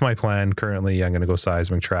that's my plan currently. I'm going to go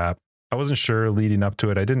Seismic Trap. I wasn't sure leading up to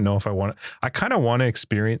it. I didn't know if I kind of want to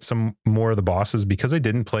experience some more of the bosses, because I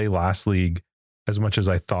didn't play last league as much as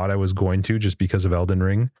I thought I was going to, just because of Elden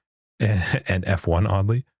Ring and F1,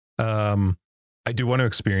 oddly. I do want to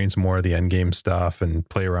experience more of the end game stuff and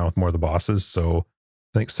play around with more of the bosses. So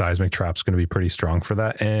I think Seismic Trap's going to be pretty strong for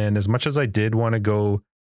that. And as much as I did want to go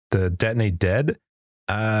the Detonate Dead,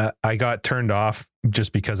 I got turned off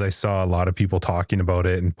just because I saw a lot of people talking about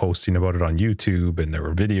it and posting about it on YouTube, and there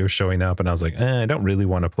were videos showing up, and I was like, I don't really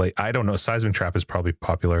want to play. I don't know. Seismic Trap is probably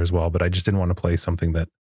popular as well, but I just didn't want to play something that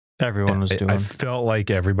everyone was doing. I felt like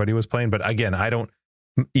everybody was playing, but again,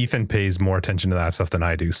 Ethan pays more attention to that stuff than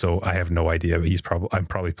I do, so I have no idea. I'm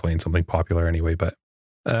probably playing something popular anyway, but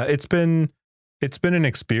it's been an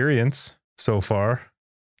experience so far,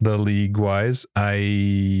 the league wise.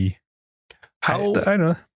 I don't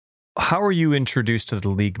know. How are you introduced to the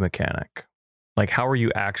league mechanic? Like, how are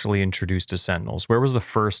you actually introduced to Sentinels? Where was the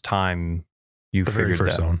first time you figured that? The very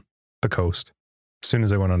first zone, the coast. As soon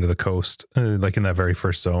as I went onto the coast, like in that very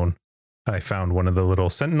first zone, I found one of the little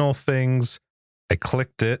Sentinel things. I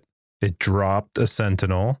clicked it. It dropped a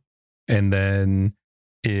Sentinel, and then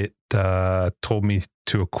it told me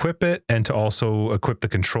to equip it and to also equip the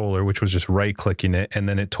controller, which was just right clicking it. And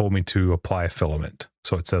then it told me to apply a filament.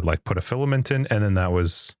 So it said like put a filament in, and then that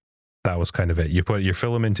was kind of it. You put your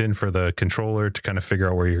filament in for the controller to kind of figure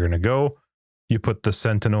out where you're going to go. You put the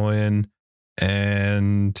Sentinel in,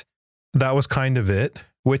 and that was kind of it.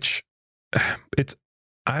 which it's,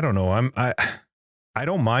 I don't know. I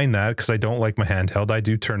don't mind that because I don't like my handheld. I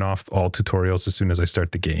do turn off all tutorials as soon as I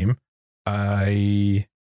start the game. I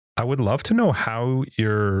would love to know how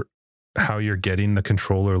you're getting the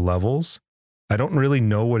controller levels. I don't really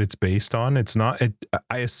know what it's based on. It's not,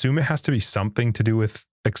 I assume it has to be something to do with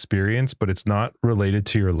experience, but it's not related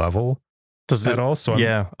to your level at all. So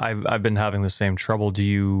yeah, I've been having the same trouble.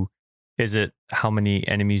 Is it how many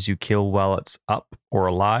enemies you kill while it's up or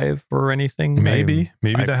alive or anything? Maybe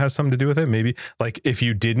that has something to do with it. Maybe like if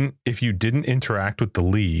you didn't interact with the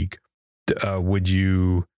league, would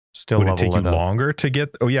it take you longer to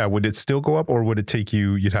get? Oh yeah, would it still go up, or would it take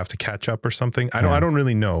you? You'd have to catch up or something. I don't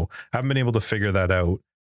really know. I haven't been able to figure that out.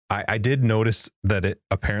 I did notice that it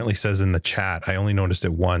apparently says in the chat. I only noticed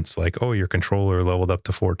it once, like, oh, your controller leveled up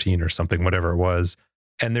to 14 or something, whatever it was.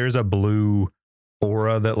 And there's a blue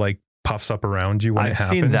aura that like puffs up around you when it happens. I've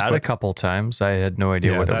seen that a couple times. I had no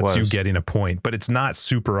idea what it was. That's you getting a point, but it's not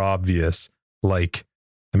super obvious. Like,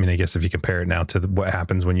 I mean, I guess if you compare it now to what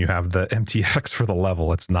happens when you have the MTX for the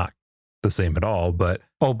level, it's not the same at all. But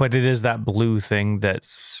but it is that blue thing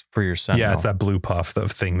that's for your sentinel. Yeah, it's that blue puff, the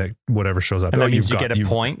thing that whatever shows up. And that means you get a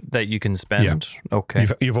point that you can spend. Yeah. Okay,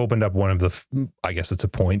 you've opened up one of the, I guess it's a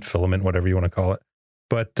point filament, whatever you want to call it.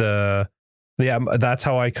 But yeah, that's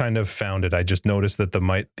how I kind of found it. I just noticed that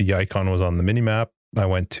the icon was on the mini map. I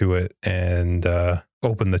went to it and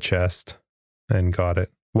opened the chest and got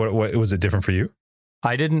it. What was it different for you?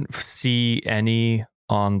 I didn't see any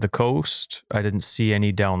on the coast. I didn't see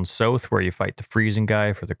any down south where you fight the freezing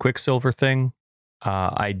guy for the Quicksilver thing.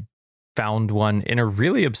 I found one in a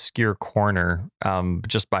really obscure corner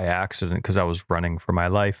just by accident because I was running for my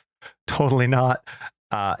life. Totally not.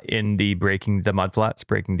 In the breaking the mudflats,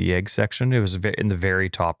 breaking the egg section. It was in the very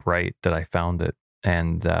top right that I found it.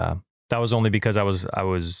 And that was only because I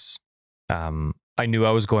knew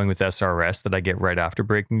I was going with SRS that I get right after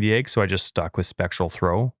breaking the egg. So I just stuck with Spectral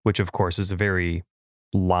Throw, which of course is a very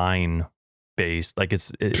line based, like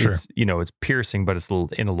it's it's piercing, but it's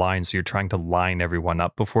in a line. So you're trying to line everyone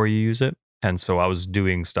up before you use it. And so I was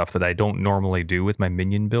doing stuff that I don't normally do with my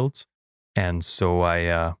minion builds. And so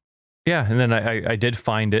and then I did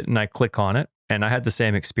find it and I click on it and I had the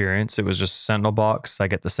same experience. It was just Sentinel box. I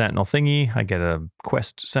get the Sentinel thingy. I get a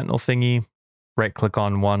quest Sentinel thingy, right click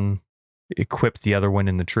on one, equip the other one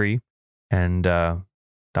in the tree. And that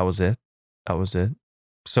was it.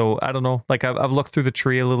 So I don't know. Like I've looked through the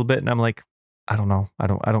tree a little bit and I'm like, I don't know. I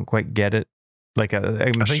don't quite get it. Like I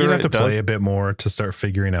think sure you have to play a bit more to start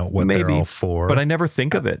figuring out what they're all for. But I never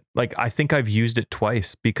think of it. Like I think I've used it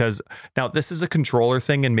twice because now this is a controller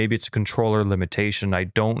thing and maybe it's a controller limitation. I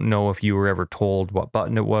don't know if you were ever told what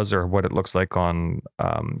button it was or what it looks like on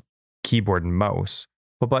keyboard and mouse.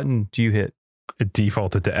 What button do you hit? It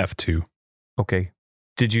defaulted to F2. Okay.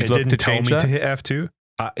 Did you look to change that? It didn't tell me to hit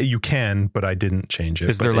F2. You can, but I didn't change it.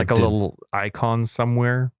 Is there like a little icon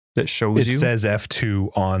somewhere that shows you? It says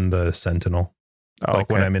F2 on the Sentinel. Oh,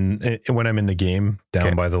 like when I'm in the game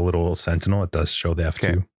down by the little Sentinel, it does show the F2.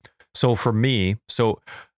 Okay. So for me,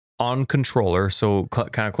 on controller,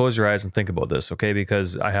 kind of close your eyes and think about this, okay?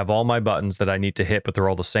 Because I have all my buttons that I need to hit, but they're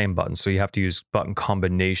all the same buttons. So you have to use button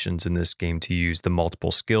combinations in this game to use the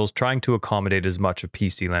multiple skills, trying to accommodate as much of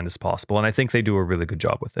PC land as possible. And I think they do a really good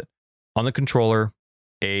job with it. On the controller,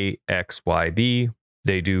 A, X, Y, B,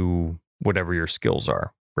 they do whatever your skills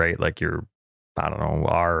are, right? Like your, I don't know,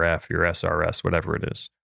 RF, your SRS, whatever it is.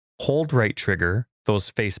 Hold right trigger, those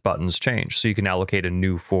face buttons change. So you can allocate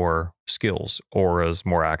anew for skills, auras,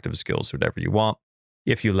 more active skills, whatever you want.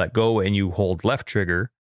 If you let go and you hold left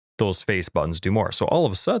trigger, those face buttons do more. So all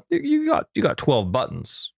of a sudden you got 12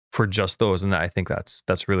 buttons for just those. And I think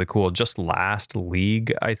that's really cool. Just last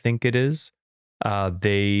league, I think it is.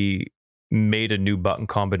 They made a new button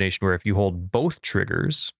combination where if you hold both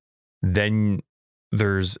triggers, then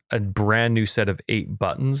there's a brand new set of 8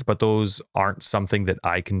 buttons, but those aren't something that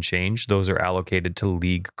I can change. Those are allocated to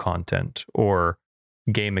league content or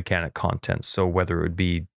game mechanic content. So whether it would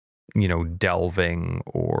be, delving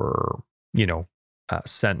or,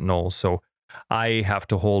 Sentinel. So I have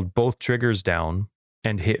to hold both triggers down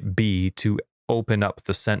and hit B to open up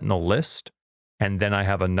the Sentinel list. And then I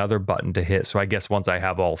have another button to hit. So I guess once I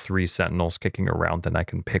have all 3 Sentinels kicking around, then I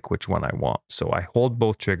can pick which one I want. So I hold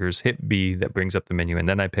both triggers, hit B, that brings up the menu, and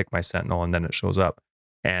then I pick my Sentinel, and then it shows up.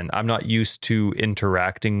 And I'm not used to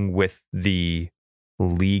interacting with the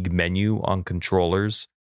league menu on controllers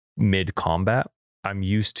mid-combat. I'm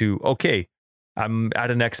used to, okay, I'm at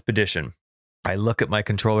an expedition. I look at my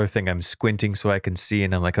controller thing, I'm squinting so I can see,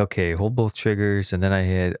 and I'm like, okay, hold both triggers, and then I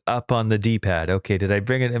hit up on the D-pad. Okay, did I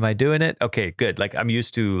bring it? Am I doing it? Okay, good. Like I'm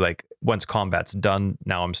used to like once combat's done,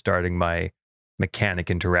 now I'm starting my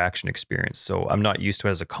mechanic interaction experience. So I'm not used to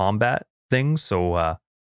it as a combat thing. So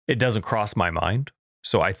it doesn't cross my mind.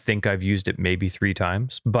 So I think I've used it maybe 3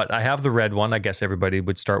 times, but I have the red one. I guess everybody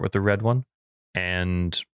would start with the red one.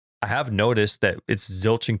 And I have noticed that it's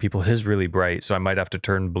zilching people. It is really bright. So I might have to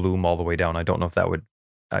turn bloom all the way down. I don't know if that would,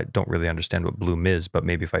 I don't really understand what bloom is, but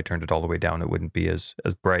maybe if I turned it all the way down, it wouldn't be as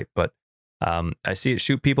bright. But I see it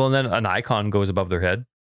shoot people and then an icon goes above their head.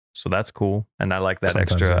 So that's cool. And I like that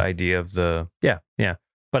extra idea of the, yeah.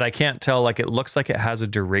 But I can't tell, like, it looks like it has a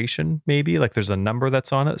duration, maybe. Like there's a number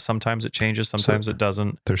that's on it. Sometimes it changes, sometimes it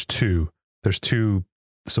doesn't. There's two.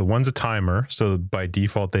 So one's a timer. So by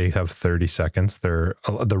default, they have 30 seconds. The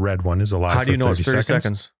red one is allowed. How do you know it's 30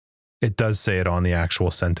 seconds? It does say it on the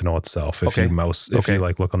actual Sentinel itself. If you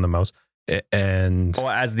like look on the mouse. And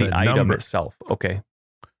as the item number itself. Okay.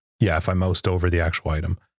 Yeah, if I moused over the actual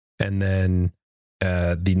item. And then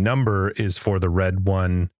the number is for the red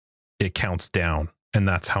one. It counts down. And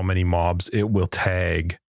that's how many mobs it will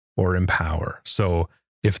tag or empower. So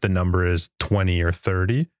if the number is 20 or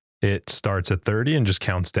 30, it starts at 30 and just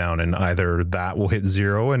counts down, and either that will hit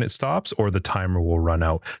 0 and it stops, or the timer will run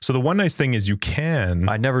out. So the one nice thing is you can...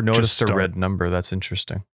 I never noticed a red number. That's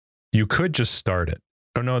interesting. You could just start it.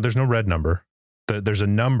 Oh no, there's no red number. There's a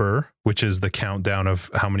number, which is the countdown of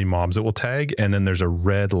how many mobs it will tag, and then there's a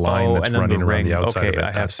red line that's running around the outside of it.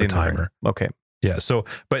 I have seen the timer. Okay. Yeah. So,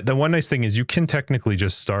 but the one nice thing is you can technically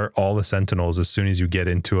just start all the Sentinels as soon as you get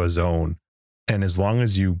into a zone. And as long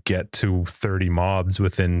as you get to 30 mobs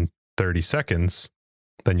within 30 seconds,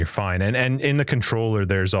 then you're fine. And in the controller,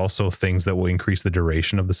 there's also things that will increase the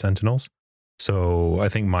duration of the Sentinels. So I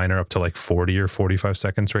think mine are up to like 40 or 45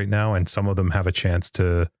 seconds right now. And some of them have a chance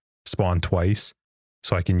to spawn twice.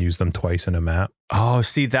 So I can use them twice in a map. Oh,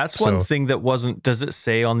 see, that's one thing that wasn't, does it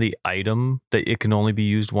say on the item that it can only be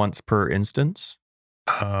used once per instance?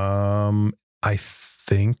 I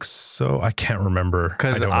think so. I can't remember.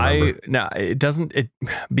 Because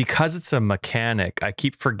because it's a mechanic, I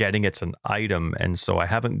keep forgetting it's an item. And so I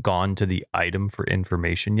haven't gone to the item for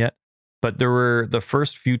information yet. But there were the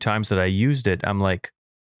first few times that I used it, I'm like,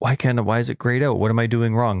 why is it grayed out? What am I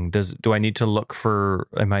doing wrong? Do I need to look for,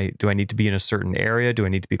 do I need to be in a certain area? Do I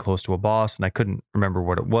need to be close to a boss? And I couldn't remember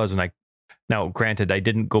what it was. And now granted, I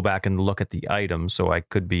didn't go back and look at the item, so I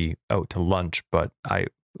could be out to lunch, but I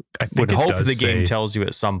would hope the game tells you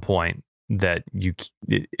at some point that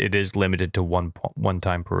it is limited to one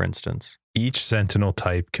time per instance. Each Sentinel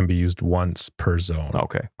type can be used once per zone.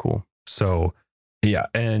 Okay, cool. So yeah.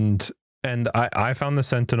 And I found the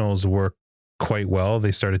Sentinels work quite well.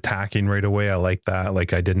 They started attacking right away. I like that.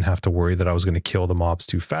 Like I didn't have to worry that I was going to kill the mobs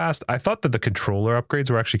too fast. I thought that the controller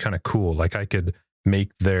upgrades were actually kind of cool. Like I could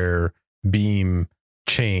make their beam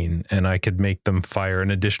chain and I could make them fire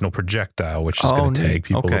an additional projectile, which is going to tag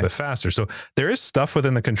people a little bit faster. So there is stuff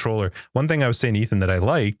within the controller. One thing I was saying, Ethan, that I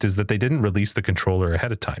liked is that they didn't release the controller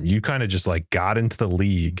ahead of time. You kind of just like got into the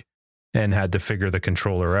league and had to figure the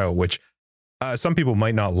controller out, which some people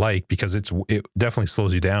might not like because it definitely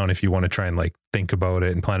slows you down if you want to try and like think about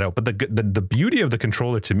it and plan it out. But the beauty of the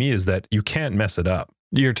controller to me is that you can't mess it up.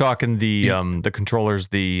 You're talking the controllers,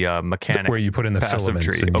 the mechanic where you put in the filaments.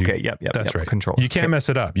 Tree. Yep. That's right. Control. You can't mess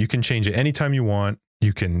it up. You can change it anytime you want.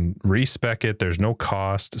 You can respec it. There's no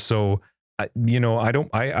cost. So I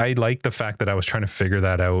like the fact that I was trying to figure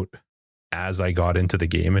that out as I got into the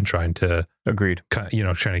game and trying to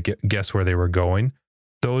trying to guess where they were going.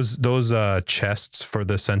 Those chests for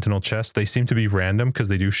the Sentinel chest, they seem to be random because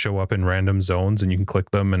they do show up in random zones and you can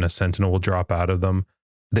click them and a Sentinel will drop out of them.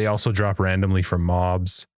 They also drop randomly from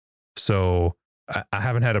mobs. So I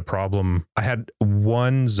haven't had a problem. I had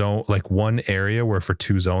one zone, like one area where for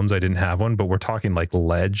 2 zones I didn't have one, but we're talking like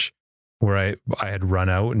ledge where I had run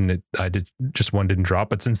out and one didn't drop.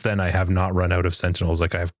 But since then I have not run out of Sentinels.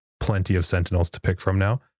 Like I have plenty of Sentinels to pick from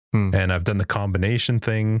now. And I've done the combination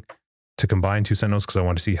thing to combine 2 Sentinels because I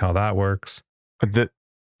want to see how that works.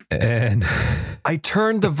 And I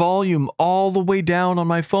turned the volume all the way down on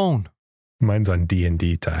my phone. Mine's on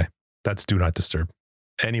D&D, Ty. That's do not disturb.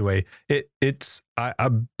 Anyway, the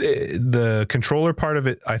controller part of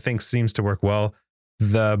it I think seems to work well.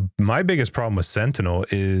 My biggest problem with Sentinel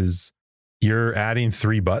is you're adding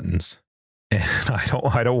 3 buttons, and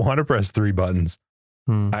I don't want to press 3 buttons.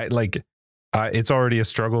 It's already a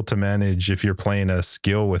struggle to manage if you're playing a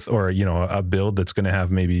skill with, or, a build that's going to have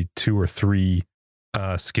maybe 2 or 3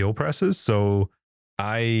 skill presses. So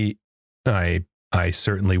I I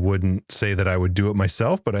certainly wouldn't say that I would do it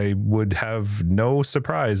myself, but I would have no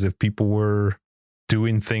surprise if people were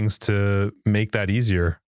doing things to make that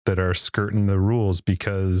easier that are skirting the rules,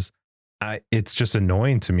 because it's just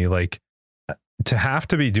annoying to me. Like, to have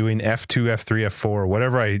to be doing F2, F3,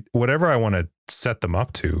 F4, whatever I want to set them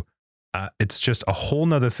up to. It's just a whole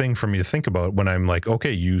nother thing for me to think about when I'm like,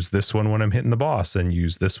 okay, use this one when I'm hitting the boss, and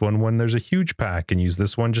use this one when there's a huge pack, and use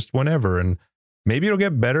this one just whenever. And maybe it'll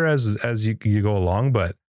get better as you go along,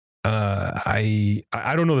 but I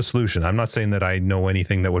don't know the solution. I'm not saying that I know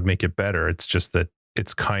anything that would make it better. It's just that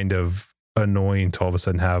it's kind of annoying to all of a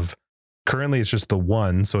sudden have, currently it's just the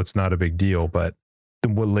one, so it's not a big deal, but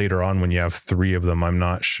later on when you have 3 of them, I'm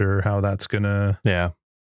not sure how that's gonna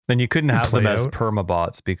then you couldn't have them as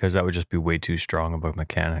permabots, because that would just be way too strong of a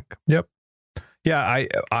mechanic. Yep. Yeah,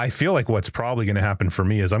 I feel like what's probably going to happen for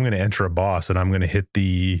me is I'm going to enter a boss and I'm going to hit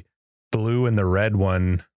the blue and the red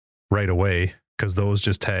one right away, because those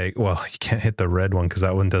just tag. Well, you can't hit the red one because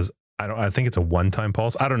that one does. I think it's a one-time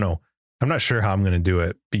pulse. I don't know. I'm not sure how I'm going to do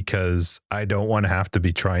it, because I don't want to have to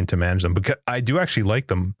be trying to manage them, because I do actually like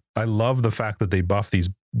them. I love the fact that they buff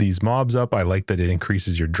these mobs up. I like that it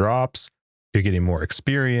increases your drops. You're getting more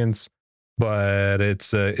experience, but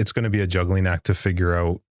it's going to be a juggling act to figure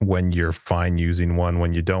out when you're fine using one,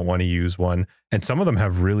 when you don't want to use one. And some of them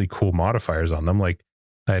have really cool modifiers on them. Like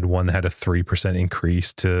I had one that had a 3%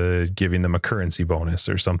 increase to giving them a currency bonus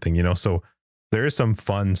or something, so there is some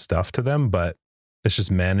fun stuff to them, but it's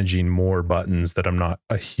just managing more buttons that I'm not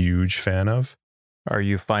a huge fan of. Are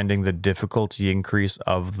you finding the difficulty increase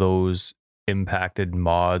of those impacted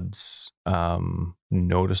mods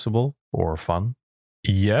noticeable or fun?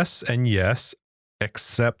 Yes and yes,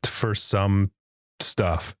 except for some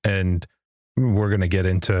stuff. And we're going to get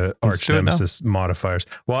into Arch Nemesis modifiers.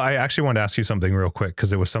 Well, I actually want to ask you something real quick,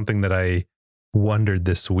 because it was something that I wondered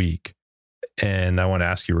this week, and I want to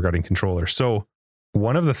ask you regarding controller. So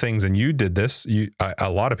one of the things, and you did this, a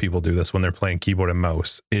lot of people do this when they're playing keyboard and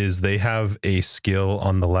mouse, is they have a skill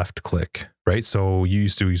on the left click, right? So you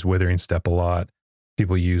used to use Withering Step a lot.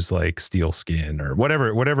 People use like Steel Skin or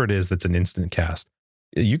whatever it is that's an instant cast.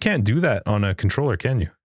 You can't do that on a controller, can you?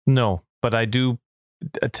 No, but I do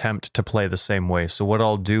attempt to play the same way. So what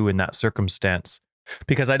I'll do in that circumstance,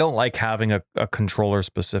 because I don't like having a controller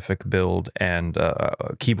specific build and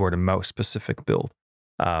a keyboard and mouse specific build.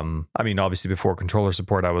 I mean, obviously before controller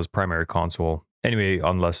support, I was primary console anyway,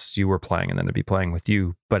 unless you were playing, and then I'd be playing with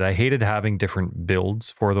you. But I hated having different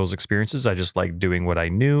builds for those experiences. I just like doing what I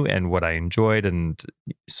knew and what I enjoyed. And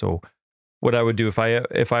so what I would do if I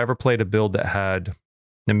ever played a build that had,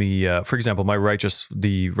 for example,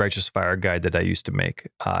 the Righteous Fire guide that I used to make,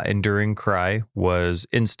 Enduring Cry was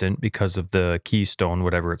instant because of the keystone,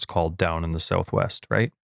 whatever it's called, down in the southwest,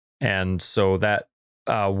 right? And so that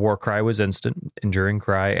War Cry was instant, Enduring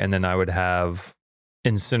Cry, and then I would have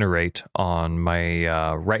Incinerate on my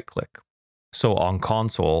right click. So on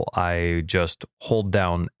console, I just hold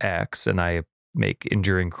down X and I make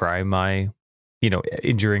Enduring Cry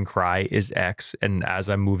Enduring Cry is X, and as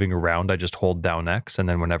I'm moving around, I just hold down X, and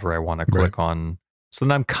then whenever I want to click on, so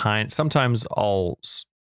then sometimes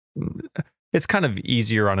it's kind of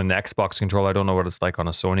easier on an Xbox controller. I don't know what it's like on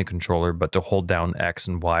a Sony controller, but to hold down X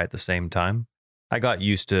and Y at the same time. I got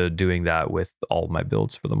used to doing that with all my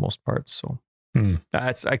builds for the most part. So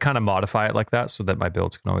I kind of modify it like that so that my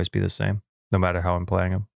builds can always be the same, no matter how I'm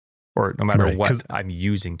playing them, or no matter what I'm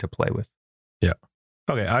using to play with. Yeah.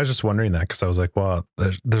 Okay. I was just wondering that, because I was like, well,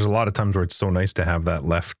 there's a lot of times where it's so nice to have that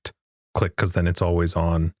left click, because then it's always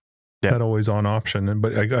on, that always on option.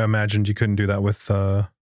 But I imagined you couldn't do that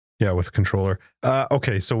with controller.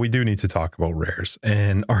 Okay. So we do need to talk about rares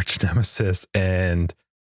and Arch Nemesis, and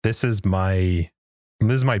this is my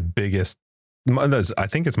biggest, I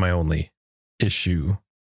think it's my only issue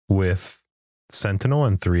with Sentinel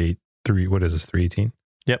and 3 what is this, 318?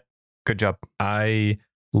 Yep. Good job. I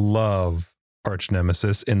love Arch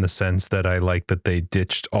Nemesis in the sense that I like that they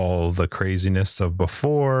ditched all the craziness of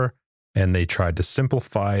before and they tried to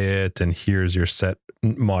simplify it, and here's your set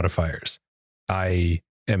modifiers. I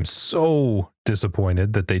am so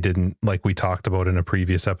disappointed that they didn't, like we talked about in a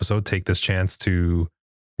previous episode, take this chance to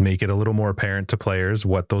make it a little more apparent to players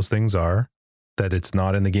what those things are, that it's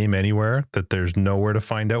not in the game anywhere, that there's nowhere to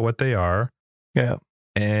find out what they are. Yeah.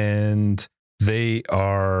 And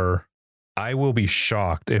I will be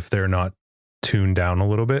shocked if they're not tuned down a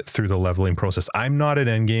little bit through the leveling process. I'm not at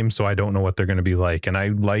endgame, so I don't know what they're going to be like. And I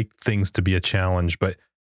like things to be a challenge, but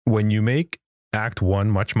when you make Act 1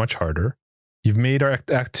 much, much harder, you've made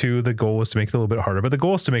Act 2, the goal is to make it a little bit harder, but the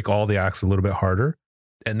goal is to make all the acts a little bit harder.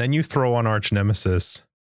 And then you throw on Arch Nemesis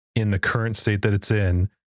in the current state that it's in,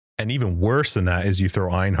 And even worse than that is you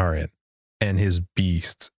throw Einhar in and his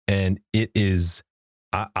beasts. And it is,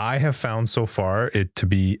 I have found so far it to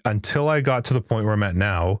be, until I got to the point where I'm at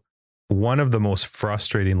now, one of the most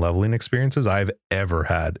frustrating leveling experiences I've ever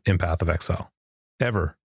had in Path of Exile.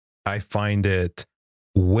 Ever. I find it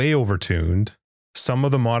way overtuned. Some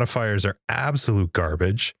of the modifiers are absolute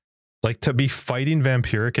garbage. Like, to be fighting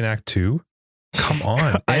Vampiric in Act 2, come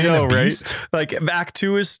on. I know, right? Like, Act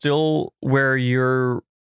 2 is still where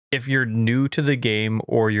if you're new to the game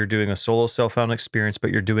or you're doing a solo self-found experience,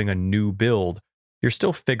 but you're doing a new build, you're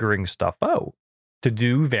still figuring stuff out. To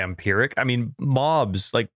do Vampiric, I mean,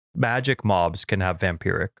 mobs, like magic mobs can have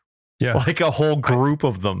Vampiric. Yeah. Like a whole group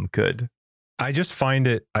of them could. I just find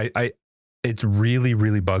it, it really,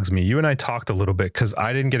 really bugs me. You and I talked a little bit because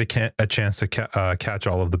I didn't get a chance to catch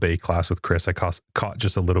all of the Bay class with Chris. I caught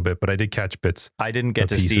just a little bit, but I did catch bits. I didn't get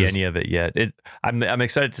to see any of it yet. I'm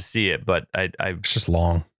excited to see it, but it's just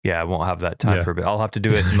long. Yeah, I won't have that time for a bit. I'll have to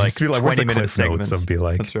do it in like 20-minute segments. I'll be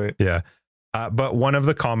like, that's right. Yeah. But one of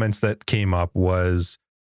the comments that came up was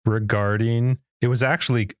regarding, it was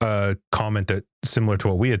actually a comment that similar to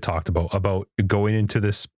what we had talked about going into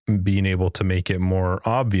this, being able to make it more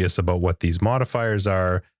obvious about what these modifiers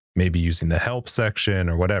are, maybe using the help section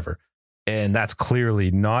or whatever. And that's clearly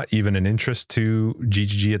not even an interest to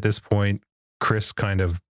GGG at this point. Chris kind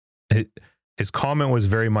of, his comment was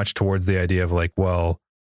very much towards the idea of like, well,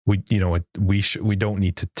 we don't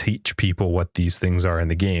need to teach people what these things are in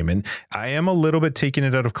the game. And I am a little bit taking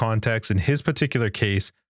it out of context. In his particular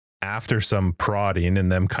case, after some prodding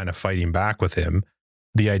and them kind of fighting back with him,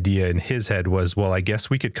 the idea in his head was, well, I guess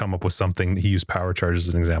we could come up with something. He used power charge as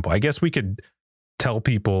an example. I guess we could tell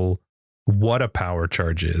people what a power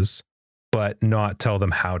charge is, but not tell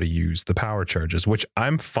them how to use the power charges, which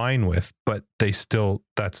I'm fine with, but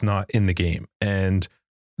that's not in the game. And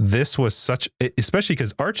this was especially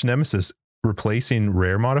because Arch Nemesis replacing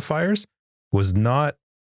rare modifiers was not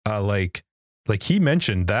like he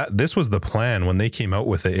mentioned that this was the plan when they came out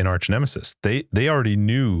with it in Arch Nemesis. They already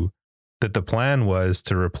knew that the plan was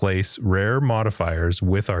to replace rare modifiers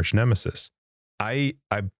with Arch Nemesis. I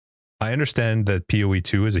understand that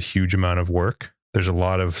PoE2 is a huge amount of work. There's a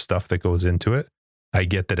lot of stuff that goes into it. I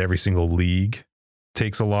get that every single league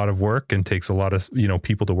takes a lot of work and takes a lot of,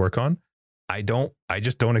 people to work on. I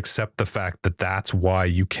just don't accept the fact that that's why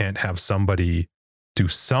you can't have somebody do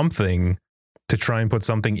something to try and put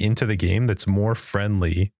something into the game that's more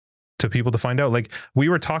friendly to people to find out. Like we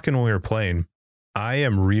were talking when we were playing, I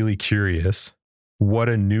am really curious what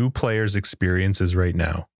a new player's experience is right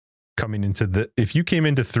now. Coming into if you came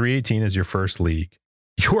into 318 as your first league,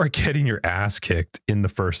 you are getting your ass kicked in the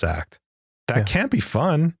first act. That can't be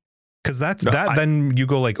fun. Because then you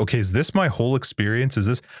go like, okay, is this my whole experience? Is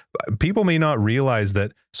this, people may not realize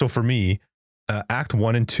that. So for me, Act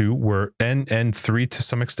 1 and 2 were, and 3 to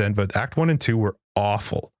some extent, but Act 1 and 2 were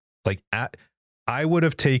awful. Like I would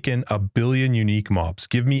have taken 1 billion unique mobs.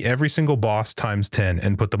 Give me every single boss times 10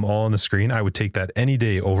 and put them all on the screen. I would take that any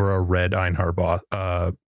day over a red Einhar boss,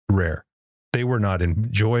 rare. They were not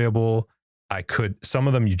enjoyable. Some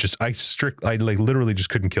of them I literally just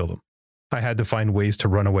couldn't kill them. I had to find ways to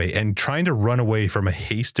run away, and trying to run away from a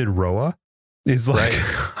hasted Roa is like,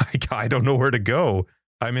 I don't know where to go.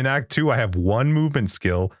 I'm in Act 2. I have one movement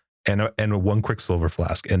skill and one Quicksilver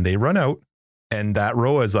Flask, and they run out, and that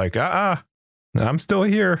Roa is like, I'm still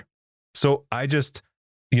here. So I just,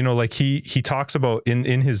 like he talks about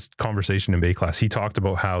in his conversation in Bay class, he talked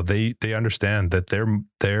about how they understand that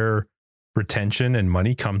their retention and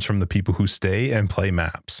money comes from the people who stay and play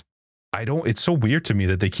maps. It's so weird to me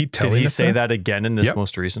that they keep telling us. Did he say that again in this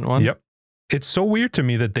most recent one? Yep. It's so weird to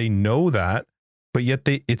me that they know that, but yet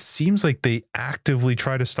it seems like they actively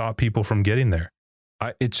try to stop people from getting there.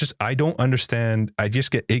 I don't understand.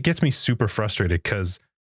 It gets me super frustrated because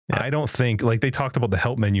I don't think, like they talked about the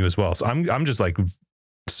help menu as well. So I'm just like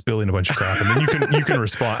spilling a bunch of crap, and then you can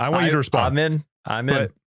respond. I want you to respond. I'm in.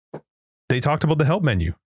 But they talked about the help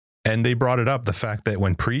menu, and they brought it up, the fact that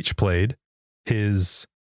when Preach played his,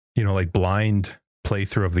 like blind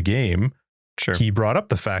playthrough of the game, sure, he brought up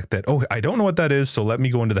the fact that, I don't know what that is, so let me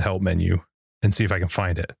go into the help menu and see if I can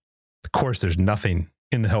find it. Of course, there's nothing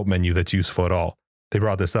in the help menu that's useful at all. They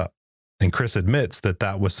brought this up, and Chris admits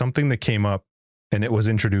that was something that came up, and it was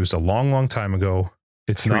introduced a long, long time ago.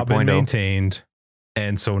 It's not been maintained,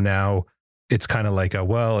 and so now it's kind of like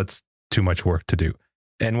it's too much work to do.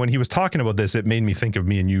 And when he was talking about this, it made me think of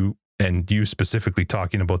me and you specifically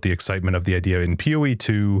talking about the excitement of the idea in PoE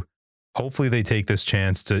 2. Hopefully they take this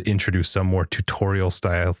chance to introduce some more tutorial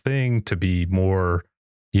style thing to be more,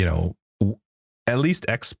 at least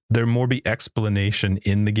there more be explanation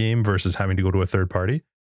in the game versus having to go to a third party.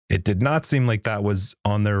 It did not seem like that was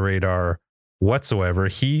on their radar whatsoever.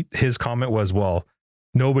 His comment was, well,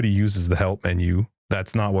 nobody uses the help menu.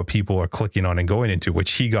 That's not what people are clicking on and going into,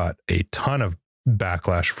 which he got a ton of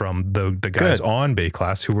backlash from the guys on Bay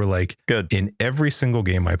Class who were like, in every single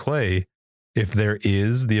game I play, if there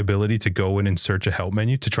is the ability to go in and search a help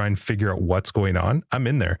menu to try and figure out what's going on, I'm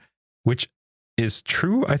in there, which is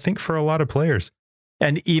true, I think, for a lot of players.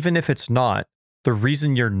 And even if it's not, the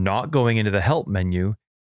reason you're not going into the help menu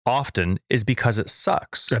often is because it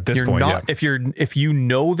sucks. At this point, yeah. If you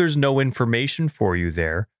know there's no information for you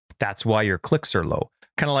there, that's why your clicks are low.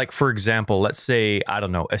 Kind of like, for example, let's say, I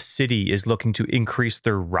don't know, a city is looking to increase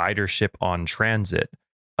their ridership on transit.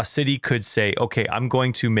 A city could say, okay, I'm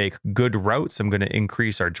going to make good routes. I'm going to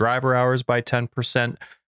increase our driver hours by 10%.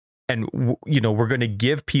 And, we're going to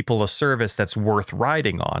give people a service that's worth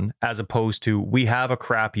riding on, as opposed to we have a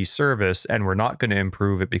crappy service and we're not going to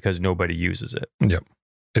improve it because nobody uses it. Yep.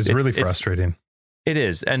 It's really frustrating. It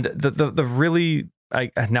is. And the really,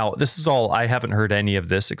 now this is all, I haven't heard any of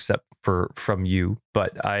this except from you,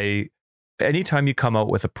 but anytime you come out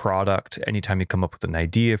with a product, anytime you come up with an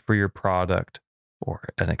idea for your product or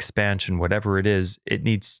an expansion, whatever it is, it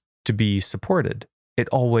needs to be supported. It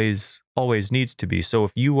always needs to be. So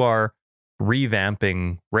if you are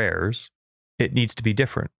revamping rares, it needs to be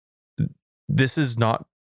different. This is not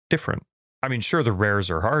different. I mean, sure, the rares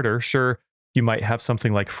are harder. Sure, you might have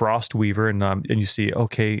something like Frostweaver and you see,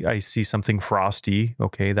 okay, I see something frosty.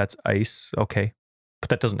 Okay, that's ice. Okay, but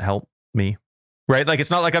that doesn't help me, right? Like,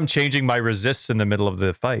 it's not like I'm changing my resists in the middle of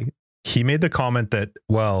the fight. He made the comment that,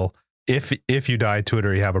 well, if you die to it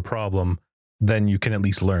or you have a problem, then you can at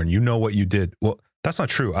least learn. You know what you did. Well, that's not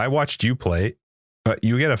true. I watched you play.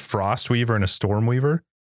 You get a Frostweaver and a Stormweaver.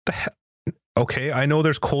 Okay, I know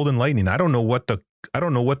there's Cold and Lightning. I don't know what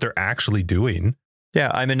they're actually doing.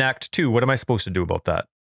 Yeah, I'm in Act 2. What am I supposed to do about that?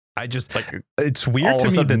 I just it's weird to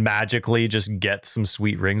me that magically just get some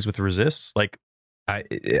sweet rings with resists. Like,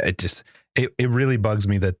 it really bugs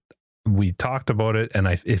me that we talked about it, and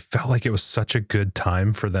it felt like it was such a good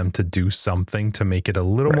time for them to do something to make it a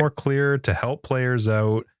little more clear, to help players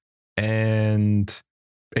out. And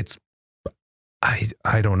it's,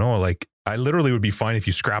 I don't know, like, I literally would be fine if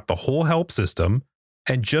you scrap the whole help system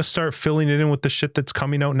and just start filling it in with the shit that's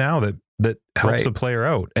coming out now that helps a player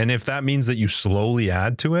out. And if that means that you slowly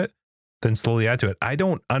add to it, then slowly add to it. I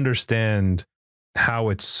don't understand how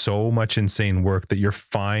it's so much insane work that you're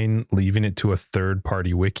fine leaving it to a third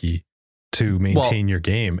party wiki to maintain your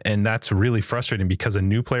game. And that's really frustrating because a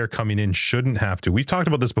new player coming in shouldn't have to. We've talked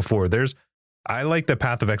about this before. I like the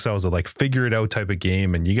Path of Exile is a like figure it out type of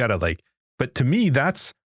game, and you got to but to me,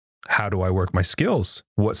 that's how do I work my skills?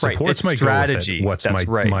 What supports my strategy? What's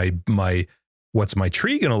what's my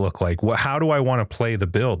tree going to look like? How do I want to play the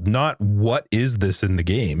build? Not what is this in the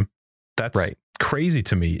game? That's crazy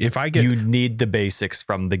to me. You need the basics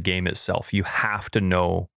from the game itself. You have to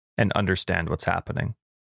know and understand what's happening.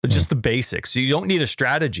 Just the basics. You don't need a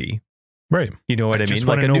strategy. Right. You know what I mean?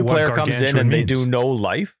 Like, a new player comes in and they do no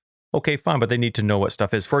life. Okay, fine, but they need to know what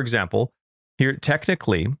stuff is. For example, here,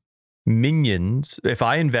 technically, minions, if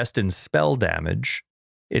I invest in spell damage,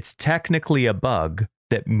 it's technically a bug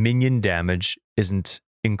that minion damage isn't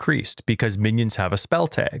increased because minions have a spell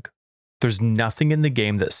tag. There's nothing in the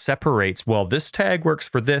game that separates, well, this tag works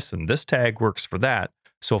for this and this tag works for that.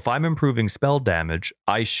 So if I'm improving spell damage,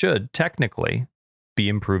 I should technically be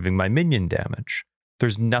improving my minion damage.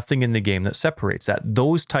 There's nothing in the game that separates that.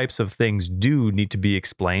 Those types of things do need to be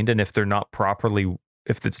explained. And if they're not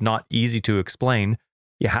if it's not easy to explain,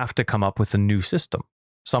 you have to come up with a new system.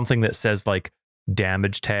 Something that says like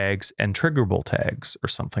damage tags and triggerable tags or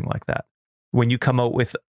something like that. When you come out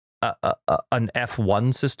with an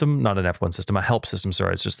F1 system, not an F1 system, a help system,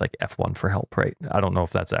 sorry, it's just like F1 for help, right? I don't know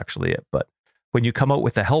if that's actually it, but when you come out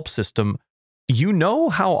with a help system, you know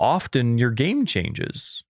how often your game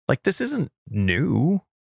changes. Like, this isn't new,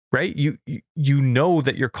 right? You know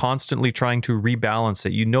that you're constantly trying to rebalance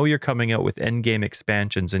it. You know you're coming out with endgame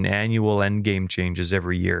expansions and annual endgame changes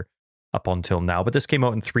every year up until now. But this came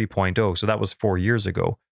out in 3.0, so that was 4 years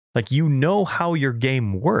ago. Like, you know how your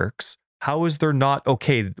game works. How is there not,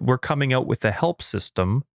 okay, we're coming out with a help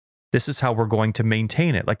system. This is how we're going to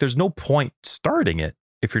maintain it. Like, there's no point starting it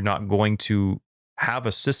if you're not going to have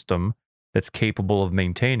a system that's capable of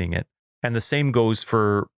maintaining it. And the same goes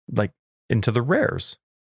for like into the rares.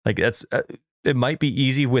 Like, that's it might be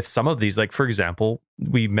easy with some of these. Like, for example,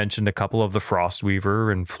 we mentioned a couple of the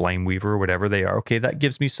Frostweaver and Flameweaver, whatever they are. Okay, that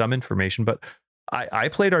gives me some information, but I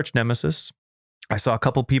played Arch Nemesis. I saw a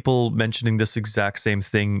couple people mentioning this exact same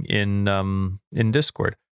thing in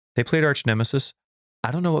Discord. They played Arch Nemesis.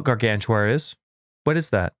 I don't know what Gargantuar is. What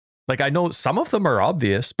is that? Like, I know some of them are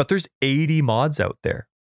obvious, but there's 80 mods out there.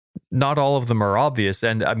 Not all of them are obvious.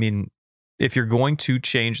 And I mean, if you're going to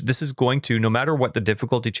change, this is going to, no matter what the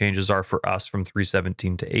difficulty changes are for us from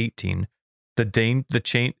 317 to 18,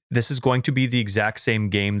 this is going to be the exact same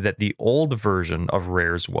game that the old version of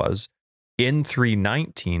Rares was in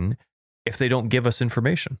 319 if they don't give us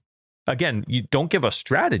information. Again, you don't give us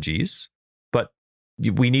strategies, but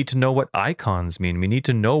we need to know what icons mean. We need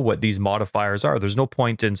to know what these modifiers are. There's no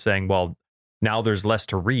point in saying, well, now there's less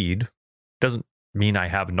to read. Doesn't mean I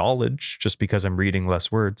have knowledge just because I'm reading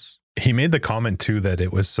less words. He made the comment too that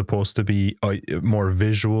it was supposed to be more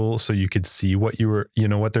visual so you could see what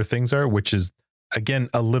what their things are, which is, again,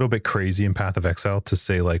 a little bit crazy in Path of Exile to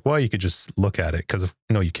say like, well, you could just look at it, because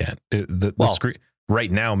no, you can't. The screen right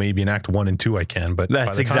now, maybe in Act 1 and 2 I can, but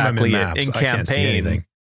that's exactly it. In I can't see anything.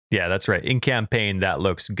 Yeah, that's right. In campaign, that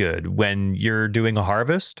looks good. When you're doing a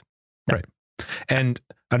harvest, no. Right. And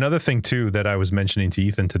another thing too that I was mentioning to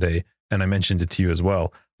Ethan today, and I mentioned it to you as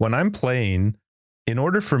well, when I'm playing, in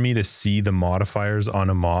order for me to see the modifiers on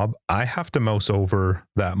a mob, I have to mouse over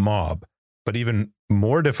that mob. But even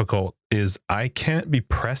more difficult is I can't be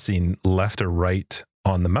pressing left or right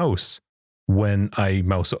on the mouse when I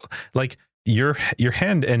mouse. Like your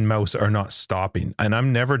hand and mouse are not stopping, and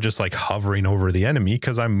I'm never just like hovering over the enemy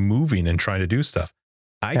because I'm moving and trying to do stuff.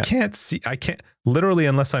 I can't literally,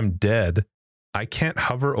 unless I'm dead, I can't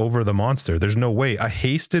hover over the monster. There's no way. A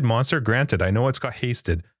hasted monster, granted, I know it's got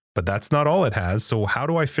hasted, but that's not all it has. So how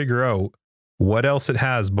do I figure out what else it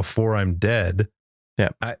has before I'm dead? Yeah,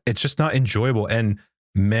 it's just not enjoyable. And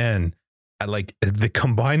man, I like the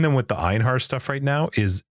combine them with the Einhar stuff right now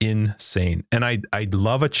is insane. And I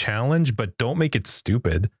love a challenge, but don't make it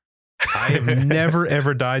stupid. I have never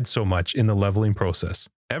ever died so much in the leveling process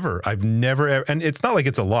ever. I've never ever, and it's not like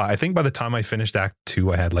it's a lot. I think by the time I finished Act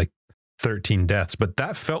 2, I had like 13 deaths, but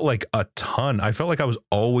that felt like a ton. I felt like I was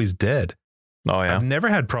always dead. Oh yeah. I've never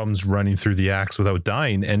had problems running through the acts without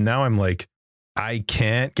dying. And now I'm like, I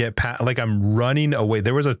can't get past, like I'm running away.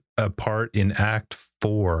 There was a part in Act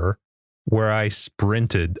 4 where I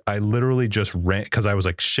sprinted. I literally just ran because I was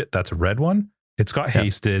like, shit, that's a red one. It's got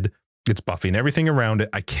hasted. It's buffing everything around it.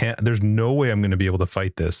 I can't, there's no way I'm going to be able to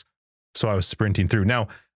fight this. So I was sprinting through. Now,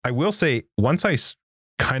 I will say, once I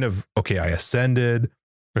I ascended,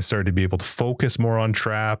 I started to be able to focus more on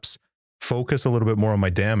traps, focus a little bit more on my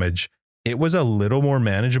damage. It was a little more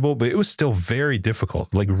manageable, but it was still very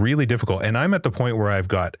difficult, like really difficult. And I'm at the point where I've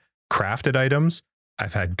got crafted items.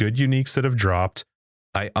 I've had good uniques that have dropped.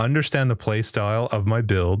 I understand the play style of my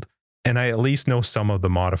build, and I at least know some of the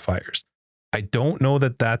modifiers. I don't know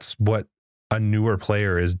that that's what a newer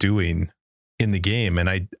player is doing in the game.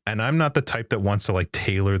 And I'm not the type that wants to like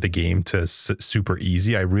tailor the game to super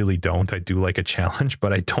easy. I really don't. I do like a challenge,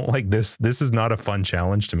 but I don't like this. This is not a fun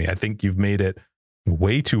challenge to me. I think you've made it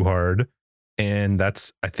way too hard, and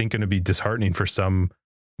that's, I think, going to be disheartening for some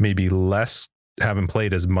maybe less haven't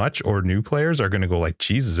played as much or new players are going to go like,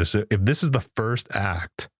 Jesus, if this is the first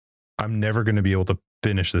act, I'm never going to be able to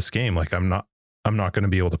finish this game. Like I'm not going to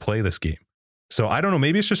be able to play this game. So I don't know,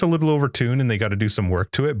 maybe it's just a little overtuned and they got to do some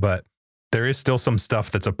work to it, but there is still some stuff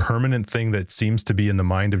that's a permanent thing that seems to be in the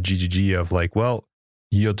mind of GGG of like, well,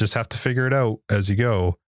 you'll just have to figure it out as you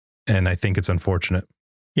go. And I think it's unfortunate.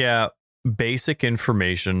 Yeah. Basic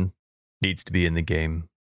information needs to be in the game.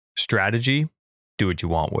 Strategy, do what you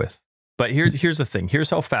want with. But here's the thing.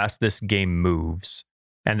 Here's how fast this game moves.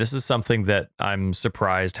 And this is something that I'm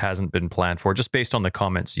surprised hasn't been planned for, just based on the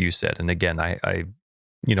comments you said. And again, I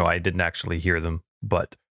didn't actually hear them,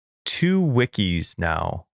 but 2 wikis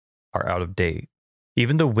now are out of date.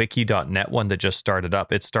 Even the wiki.net one that just started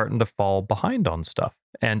up, it's starting to fall behind on stuff.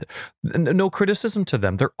 And no criticism to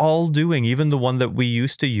them. They're all doing, even the one that we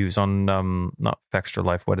used to use on not Extra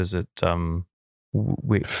Life. What is it? Fandom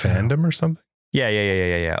or something?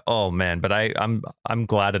 Yeah. Oh man, but I'm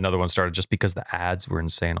glad another one started just because the ads were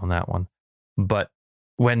insane on that one. But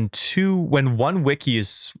when one wiki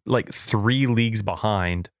is like 3 leagues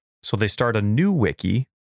behind, so they start a new wiki,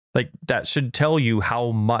 like that should tell you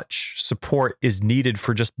how much support is needed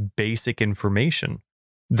for just basic information.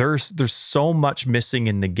 There's so much missing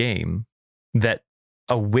in the game that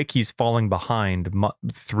a wiki's falling behind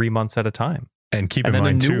 3 months at a time. And keep in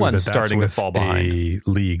mind, too, that's starting to fall behind. A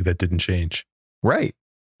league that didn't change. Right.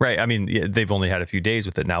 I mean, they've only had a few days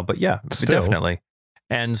with it now, but yeah, definitely.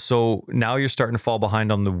 And so now you're starting to fall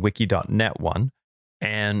behind on the wiki.net one.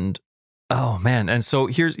 And oh man. And so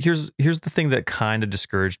here's the thing that kind of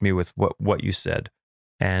discouraged me with what you said.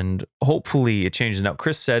 And hopefully it changes. Now,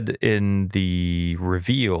 Chris said in the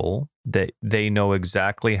reveal that they know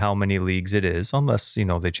exactly how many leagues it is, unless,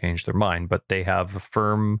 they change their mind, but they have a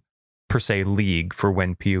firm per se league for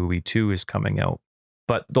when PoE 2 is coming out.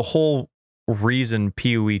 But the whole reason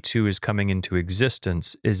PoE 2 is coming into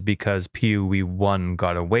existence is because PoE 1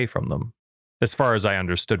 got away from them. As far as I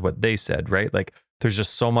understood what they said, right? Like, there's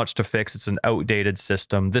just so much to fix. It's an outdated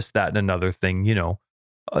system, this, that, and another thing,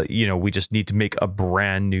 we just need to make a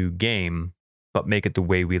brand new game, but make it the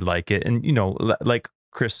way we like it. And, like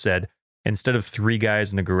Chris said, instead of 3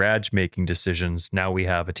 guys in a garage making decisions, now we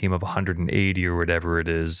have a team of 180 or whatever it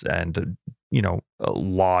is. And, a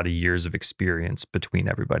lot of years of experience between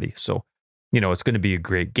everybody. So, it's going to be a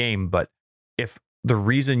great game. But if the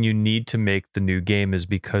reason you need to make the new game is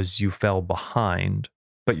because you fell behind,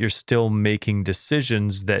 but you're still making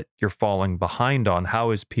decisions that you're falling behind on,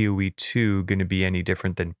 how is PoE 2 going to be any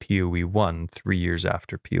different than PoE 1 3 years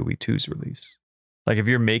after PoE 2's release? Like, if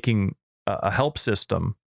you're making a help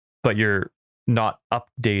system, but you're not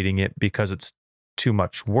updating it because it's too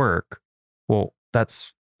much work, well,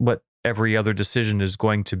 that's what every other decision is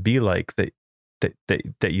going to be like that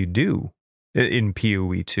you do in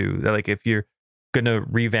PoE 2. Like, if you're going to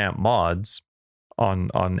revamp mods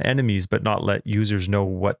on enemies but not let users know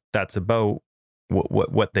what that's about,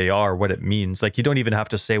 what they are, what it means, like, you don't even have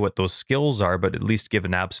to say what those skills are, but at least give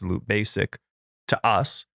an absolute basic. To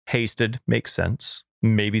us, hasted makes sense.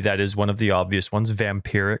 Maybe that is one of the obvious ones.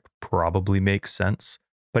 Vampiric probably makes sense.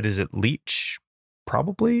 But is it leech?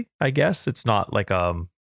 Probably, I guess. It's not like a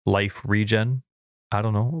life regen. I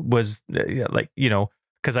don't know.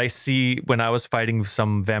 Because I see when I was fighting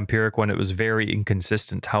some vampiric one, it was very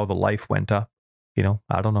inconsistent how the life went up.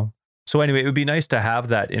 I don't know. So anyway, it would be nice to have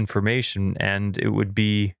that information, and it would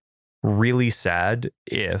be really sad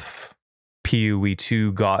if PoE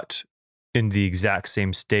 2 got in the exact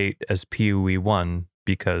same state as PoE 1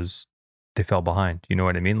 because they fell behind. You know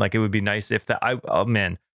what I mean? Like, it would be nice if that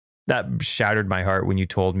shattered my heart when you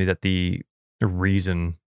told me that the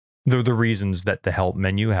reasons that the help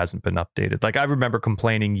menu hasn't been updated. Like, I remember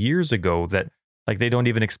complaining years ago that, like, they don't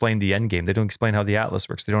even explain the end game. They don't explain how the Atlas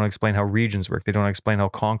works. They don't explain how regions work. They don't explain how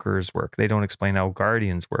Conquerors work. They don't explain how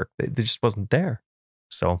Guardians work. They just wasn't there.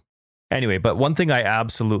 So anyway, but one thing I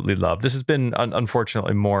absolutely love, this has been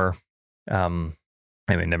unfortunately more, never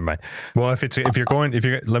mind. Well,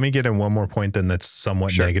 let me get in one more point then that's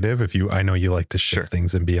somewhat negative. I know you like to shift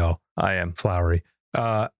things and be all I am flowery.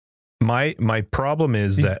 My problem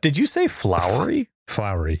is that. Did you say flowery?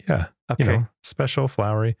 Flowery, yeah. Okay. Special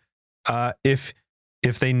flowery. If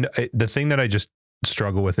the thing that I just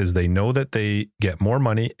struggle with is they know that they get more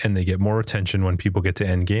money and they get more attention when people get to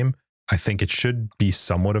end game. I think it should be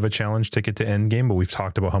somewhat of a challenge to get to end game, but we've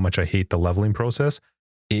talked about how much I hate the leveling process.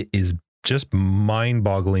 It is just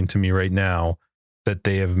mind-boggling to me right now that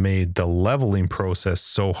they have made the leveling process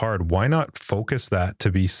so hard. Why not focus that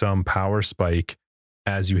to be some power spike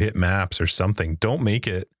as you hit maps or something? Don't make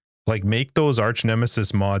it make those arch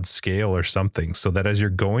nemesis mods scale or something, so that as you're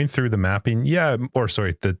going through the mapping,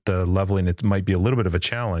 the leveling, it might be a little bit of a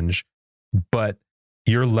challenge, but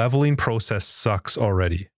your leveling process sucks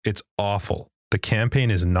already. It's awful. The campaign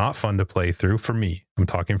is not fun to play through for me. I'm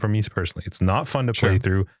talking for me personally. It's not fun to play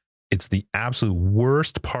through. It's the absolute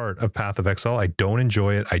worst part of Path of Exile. I don't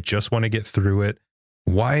enjoy it. I just want to get through it.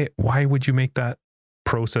 Why would you make that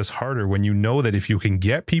process harder when you know that if you can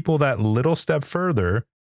get people that little step further,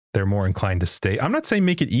 they're more inclined to stay? I'm not saying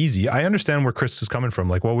make it easy. I understand where Chris is coming from.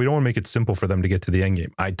 Like, well, we don't want to make it simple for them to get to the end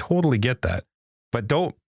game. I totally get that. But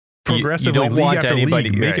don't progressively, league after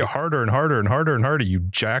league, make it harder and harder and harder and harder. You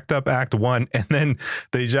jacked up Act 1, and then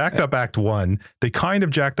they jacked up Act 1. They kind of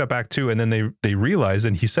jacked up Act 2, and then they realized,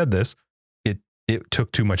 and he said this, it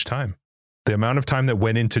took too much time. The amount of time that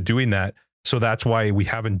went into doing that. So that's why we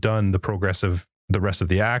haven't done the rest of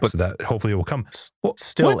the acts, that hopefully it will come.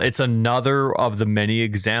 It's another of the many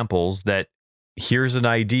examples that here's an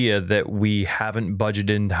idea that we haven't budgeted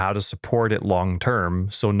in how to support it long term.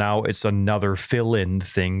 So now it's another fill-in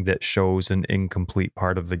thing that shows an incomplete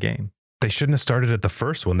part of the game. They shouldn't have started at the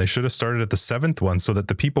first one. They should have started at the 7th one, so that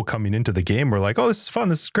the people coming into the game were like, oh, this is fun,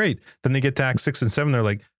 this is great. Then they get to Act 6 and 7, they're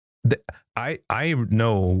like, I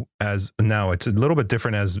know as now it's a little bit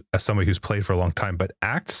different as somebody who's played for a long time, but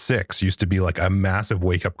Act 6 used to be like a massive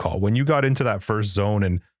wake up call. When you got into that first zone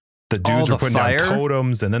and the dudes were putting down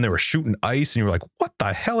totems and then they were shooting ice and you were like, what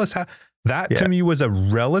the hell is that? To me was a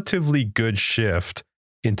relatively good shift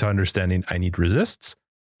into understanding I need resists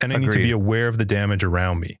and I need to be aware of the damage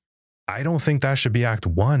around me. I don't think that should be Act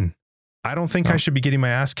 1. I don't think I should be getting my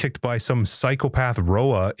ass kicked by some psychopath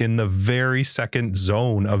Roa in the very second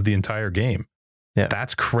zone of the entire game. Yeah.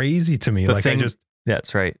 That's crazy to me.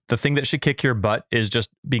 That's right. The thing that should kick your butt is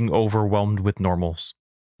just being overwhelmed with normals.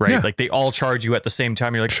 right? Yeah. Like they all charge you at the same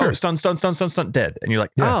time. You're like, sure. Oh, stun, dead. And you're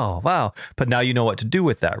like, oh, wow. But now you know what to do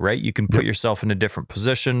with that, right? You can put yourself in a different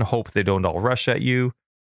position, hope they don't all rush at you.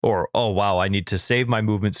 Or, oh, wow, I need to save my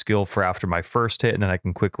movement skill for after my first hit, and then I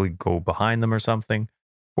can quickly go behind them or something.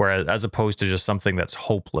 Whereas, as opposed to just something that's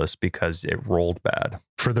hopeless because it rolled bad.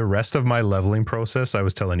 For the rest of my leveling process, I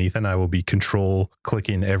was telling Ethan I will be control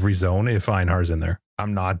clicking every zone if Einhar's in there.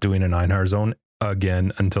 I'm not doing an Einhar zone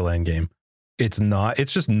again until endgame. It's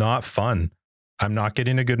just not fun. I'm not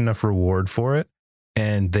getting a good enough reward for it.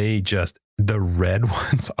 And the red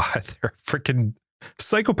ones, they're freaking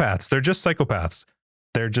psychopaths. They're just psychopaths.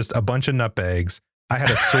 They're just a bunch of nutbags. I had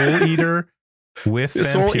a Soul Eater with Vampiric.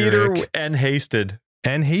 Soul Eater and Hasted.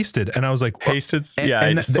 And I was like, Hasted,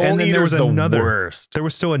 and then there was another worst. There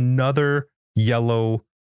was still another yellow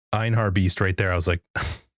Einhar beast right there. I was like,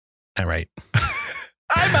 all right,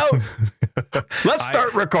 I'm out. Let's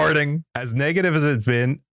start recording. As negative as it's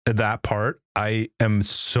been, that part, I am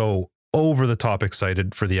so over the top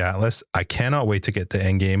excited for the Atlas. I cannot wait to get to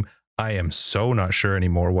endgame. I am so not sure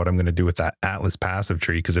anymore what I'm going to do with that Atlas passive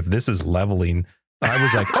tree, because if this is leveling, I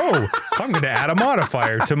was like, oh, I'm going to add a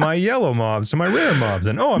modifier to my yellow mobs, to my rare mobs.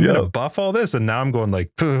 And I'm going to buff all this. And now I'm going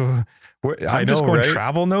like, I'm just going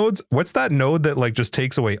travel nodes. What's that node that like just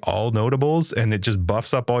takes away all notables and it just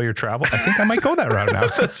buffs up all your travel? I think I might go that route now.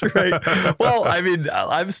 That's right. Well, I mean,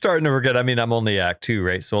 I'm starting to forget. I mean, I'm only Act 2,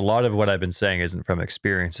 right? So a lot of what I've been saying isn't from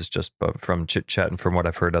experience. It's just from chit chat and from what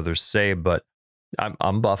I've heard others say. But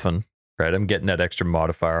I'm buffing, right? I'm getting that extra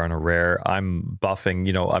modifier on a rare. I'm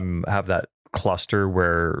buffing, have that cluster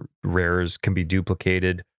where rares can be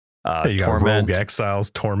duplicated. You got Rogue,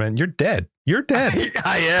 Exiles, Torment. You're dead.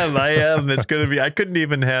 I am. It's gonna be. I couldn't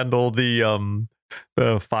even handle the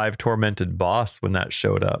 5 tormented boss when that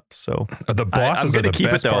showed up. So the bosses are the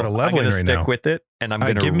best part of leveling right now. I'm gonna stick with it, and I'm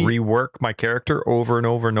gonna rework my character over and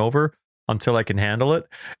over and over until I can handle it,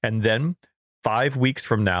 and then 5 weeks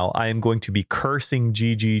from now, I am going to be cursing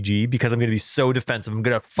GGG because I'm going to be so defensive. I'm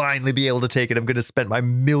going to finally be able to take it. I'm going to spend my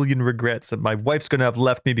million regrets, and my wife's going to have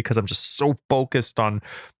left me because I'm just so focused on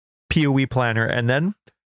PoE Planner. And then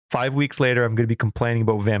 5 weeks later, I'm going to be complaining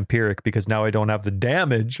about Vampiric because now I don't have the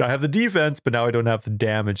damage. I have the defense, but now I don't have the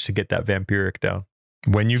damage to get that Vampiric down.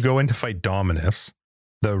 When you go in to fight Dominus,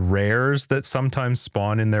 the rares that sometimes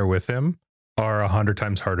spawn in there with him are 100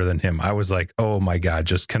 times harder than him. I was like, oh my God,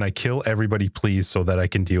 just can I kill everybody, please, so that I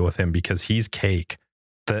can deal with him, because he's cake.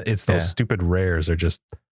 It's those stupid rares are just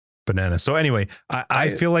bananas. So anyway, I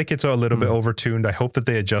feel like it's a little bit overtuned. I hope that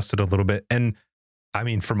they adjusted a little bit. And I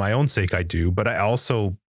mean, for my own sake, I do, but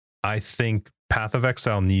I think Path of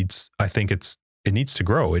Exile it needs to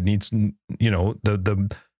grow. It needs,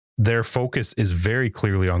 their focus is very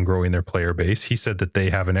clearly on growing their player base. He said that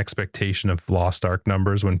they have an expectation of Lost Ark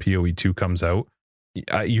numbers when PoE 2 comes out.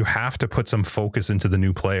 You have to put some focus into the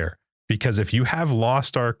new player, because if you have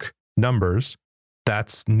Lost Ark numbers,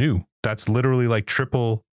 that's new. That's literally like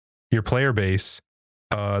triple your player base.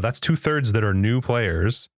 That's 2/3 that are new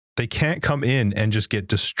players. They can't come in and just get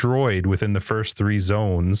destroyed within the first 3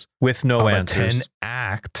 zones with no answers. 10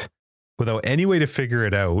 act without any way to figure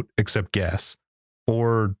it out except guess.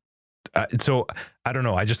 Or so I don't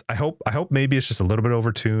know. I hope maybe it's just a little bit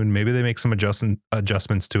overtuned. Maybe they make some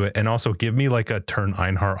adjustments to it, and also give me like a turn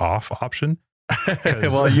Einhar off option.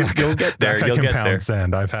 Well, you'll get there. You'll get there.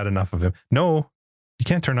 Sand. I've had enough of him. No, you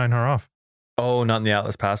can't turn Einhar off. Oh, not in the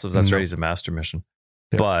Atlas passives. That's right. He's a master mission.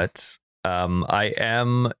 Yeah. But I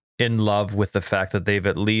am in love with the fact that they've,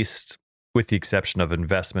 at least with the exception of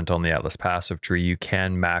investment on the Atlas passive tree, you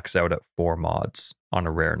can max out at 4 mods on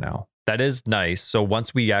a rare now. That is nice. So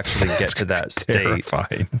once we actually get to that state,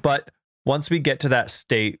 but once we get to that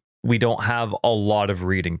state, we don't have a lot of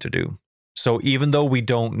reading to do. So even though we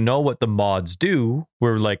don't know what the mods do,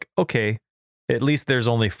 we're like, okay, at least there's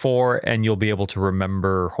only 4, and you'll be able to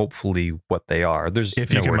remember, hopefully, what they are. There's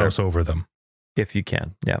if you can mouse over them. If you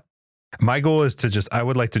can, yeah. My goal is I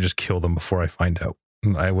would like to just kill them before I find out.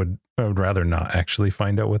 I would rather not actually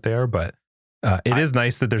find out what they are, but it is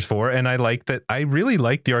nice that there's 4, and I really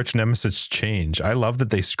like the Arch Nemesis change. I love that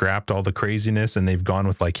they scrapped all the craziness and they've gone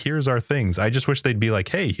with like, here's our things. I just wish they'd be like,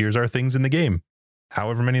 hey, here's our things in the game.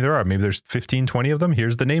 However many there are. Maybe there's 15, 20 of them.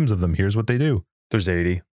 Here's the names of them. Here's what they do. There's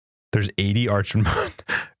 80. There's 80 Arch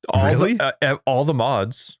Really? All the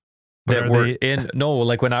mods that were in. No,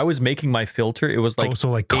 like when I was making my filter, it was like,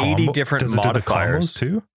 80 different modifiers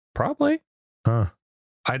too. Probably. Huh.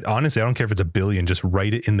 I don't care if it's a billion. Just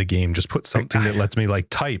write it in the game. Just put something that lets me like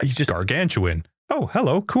type gargantuan. Oh,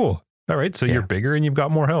 hello, cool. All right, so you're bigger and you've got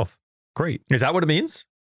more health. Great. Is that what it means?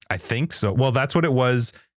 I think so. Well, that's what it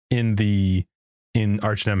was in the in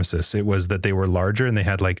Arch Nemesis. It was that they were larger and they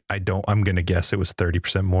had like, I'm going to guess it was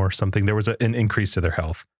 30% more or something. There was an increase to their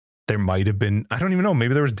health. There might have been, I don't even know.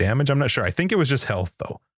 Maybe there was damage. I'm not sure. I think it was just health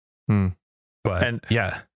though. But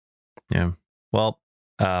yeah. Well,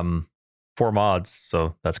 4 mods.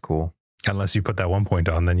 So that's cool. Unless you put that 1 point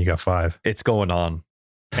on, then you got 5. It's going on.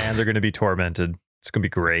 And they're going to be tormented. It's going to be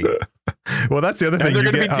great. Well, that's the other thing. And they're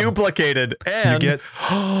going to be duplicated. And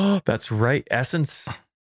that's right. Essence.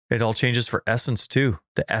 It all changes for Essence too.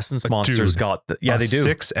 The Essence monsters got they do.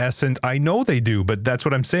 6 Essence. I know they do, but that's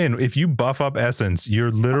what I'm saying. If you buff up Essence,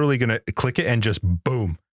 you're literally going to click it and just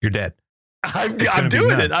boom, you're dead. I'm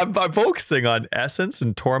doing it. I'm focusing on Essence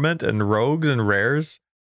and Torment and Rogues and Rares.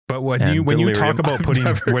 But when you talk about putting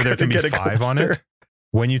where there can be 5 on it,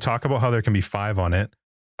 when you talk about how there can be 5 on it,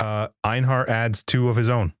 Einhar adds 2 of his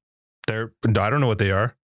own. I don't know what they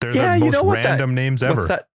are. They're the most random names ever. What's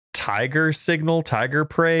that? Tiger Signal, Tiger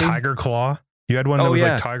Prey, Tiger Claw. You had one that was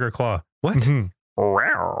like Tiger Claw. What?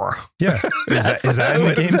 Yeah, is that in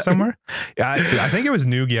the game somewhere? I think it was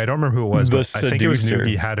Noogie. I don't remember who it was, but I think it was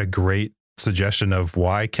Noogie had a great suggestion of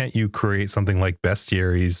why can't you create something like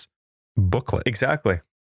Bestiary's booklet? Exactly.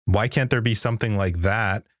 Why can't there be something like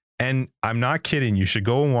that? And I'm not kidding. You should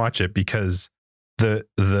go and watch it because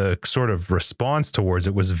the sort of response towards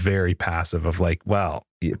it was very passive of like, well,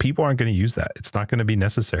 people aren't going to use that. It's not going to be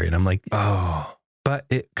necessary. And I'm like, oh, but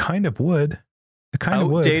it kind of would. It kind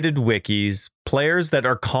of would. Outdated wikis, players that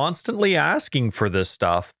are constantly asking for this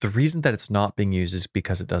stuff. The reason that it's not being used is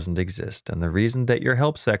because it doesn't exist. And the reason that your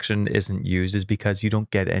help section isn't used is because you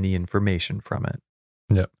don't get any information from it.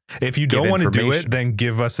 Yeah. If you don't want to do it, then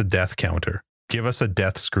give us a death counter. Give us a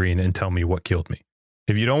death screen and tell me what killed me.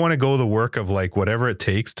 If you don't want to go the work of like whatever it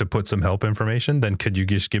takes to put some help information, then could you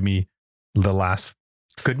just give me the last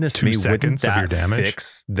 2 seconds of your damage?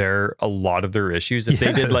 Fix a lot of their issues if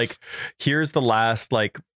they did like, here's the last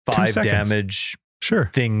like 5 damage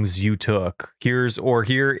things you took. Here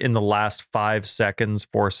in the last 5 seconds,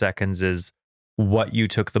 4 seconds is what you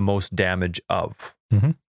took the most damage of.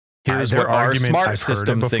 Mm-hmm. Here's what our smart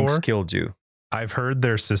system thinks killed you. I've heard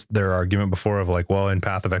their argument before of like, well, in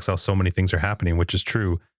Path of Exile, so many things are happening, which is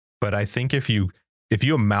true. But I think if you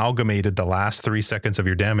amalgamated the last 3 seconds of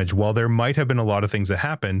your damage, well, there might have been a lot of things that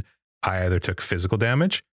happened. I either took physical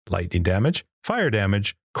damage, lightning damage, fire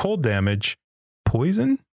damage, cold damage,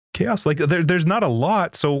 poison, chaos. Like there's not a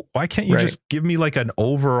lot. So why can't you just give me like an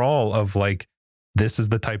overall of like, this is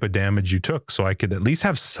the type of damage you took, so I could at least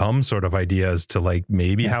have some sort of idea as to like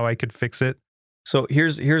maybe how I could fix it. So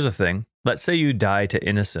here's a thing. Let's say you die to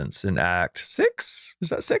Innocence in Act 6. Is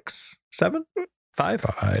that 6? 7? 5?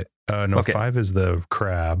 5. No, okay. 5 is the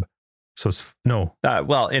crab. So it's no.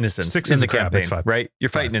 Innocence 6 in is the campaign, campaign, right? You're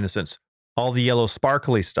fighting 5. Innocence. All the yellow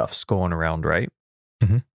sparkly stuff's going around, right?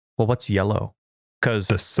 Mm-hmm. Well, what's yellow? Because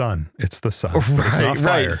the sun. It's the sun.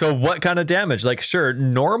 Right. So what kind of damage? Like, sure,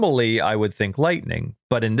 normally I would think lightning,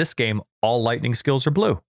 but in this game, all lightning skills are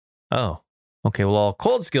blue. Oh, okay. Well, all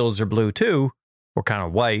cold skills are blue too, or kind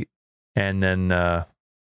of white. And then,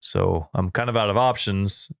 so I'm kind of out of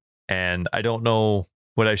options, and I don't know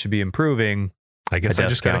what I should be improving. I guess I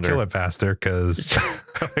just gotta kill it faster because.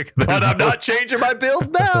 But I'm not changing my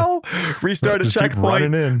build now. Restart a checkpoint.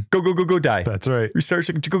 Running in. Go, die. That's right.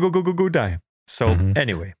 Restart. Go, die. So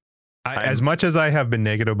anyway, as much as I have been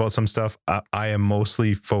negative about some stuff, I am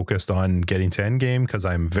mostly focused on getting to endgame because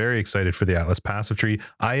I'm very excited for the Atlas passive tree.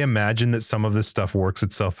 I imagine that some of this stuff works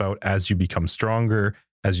itself out as you become stronger,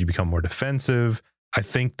 as you become more defensive. I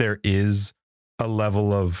think there is a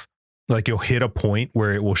level of like you'll hit a point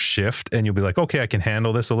where it will shift and you'll be like, okay, I can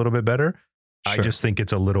handle this a little bit better. Sure. I just think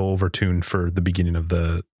it's a little overtuned for the beginning of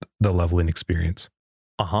the leveling experience.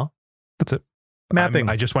 That's it. Mapping.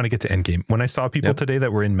 I just want to get to endgame. When I saw people today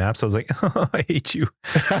that were in maps, I was like, oh, I hate you.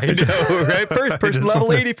 I know, right? First person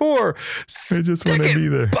level 84. I just want to be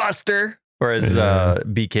there. Buster. Or as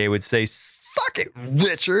BK would say, suck it,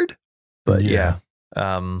 Richard. But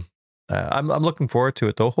I'm looking forward to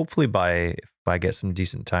it though. Hopefully if I get some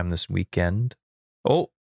decent time this weekend. Oh,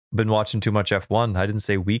 been watching too much F1. I didn't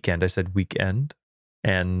say weekend. I said weekend.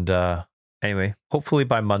 And anyway, hopefully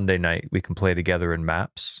by Monday night we can play together in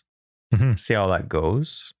maps. See how that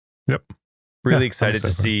goes. Yep. Really excited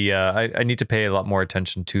to see. I need to pay a lot more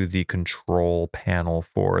attention to the control panel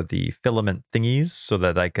for the filament thingies so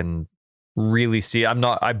that I can really see.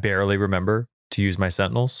 I barely remember to use my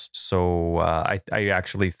sentinels. So I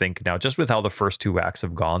actually think now, just with how the first 2 acts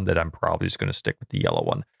have gone, that I'm probably just going to stick with the yellow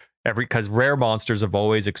one. Because rare monsters have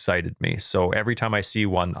always excited me. So every time I see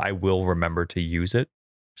one, I will remember to use it.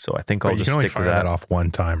 So I think I'll just stick with that. Off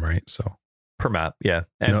one time, right? So per map, yeah.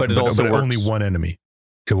 But it also works. Only one enemy.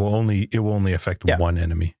 It will only affect one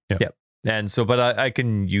enemy. Yep. And so, but I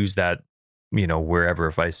can use that, wherever,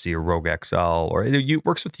 if I see a rogue exile, or it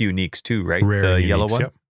works with uniques too, right? Rare the uniques, yellow one.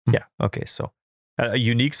 Yep. Yeah. Okay. So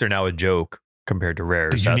uniques are now a joke compared to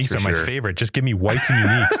rares. The uniques are my favorite. Just give me whites and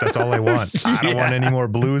uniques. That's all I want. I don't want any more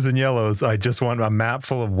blues and yellows. I just want a map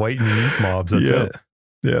full of white and unique mobs. That's it.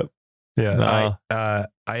 Yeah. Yeah.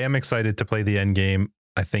 I am excited to play the end game.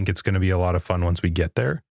 I think it's going to be a lot of fun once we get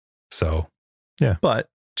there. So, yeah. But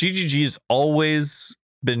GGG's always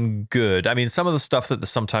been good. I mean, some of the stuff that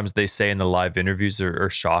sometimes they say in the live interviews are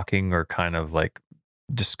shocking or kind of like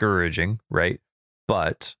discouraging, right?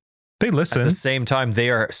 But they listen. At the same time, they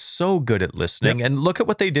are so good at listening. Yep. And look at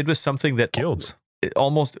what they did with something that guilds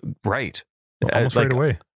almost right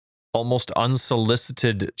away. Almost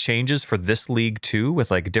unsolicited changes for this league too, with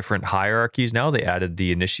like different hierarchies. Now they added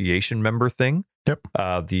the initiation member thing. Yep.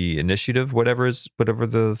 The initiative, whatever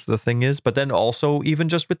the thing is, but then also even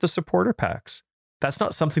just with the supporter packs. That's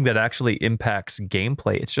not something that actually impacts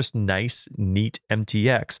gameplay. It's just nice, neat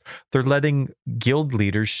MTX. They're letting guild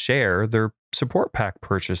leaders share their support pack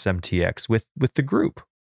purchase MTX with the group.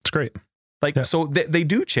 It's great. So they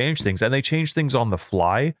do change things, and they change things on the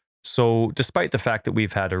fly. So despite the fact that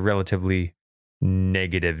we've had a relatively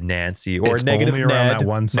negative Nancy or it's negative only Ned, around that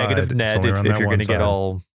one side. Negative Ned, if you're going to get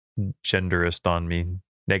all genderist on me,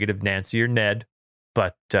 negative Nancy or Ned.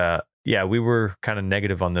 But we were kind of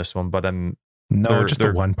negative on this one, but just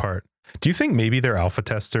the one part. Do you think maybe their alpha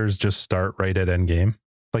testers just start right at end game?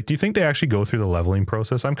 Like, do you think they actually go through the leveling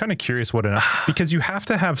process? I'm kind of curious because you have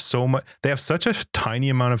to have so much. They have such a tiny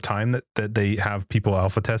amount of time that they have people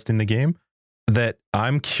alpha testing the game. That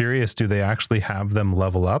I'm curious, do they actually have them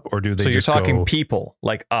level up, or do they? So you're just talking people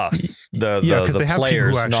like us, the they have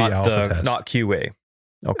players, people who actually not QA.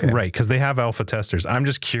 Okay, right? Because they have alpha testers. I'm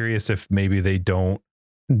just curious if maybe they don't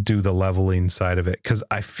do the leveling side of it, because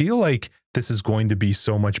I feel like this is going to be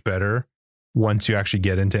so much better once you actually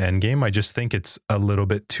get into endgame. I just think it's a little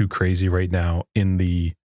bit too crazy right now in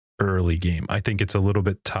the early game. I think it's a little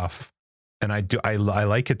bit tough, and I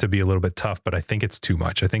like it to be a little bit tough, but I think it's too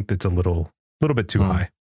much. I think it's a little bit too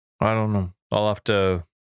high. I don't know. I'll have to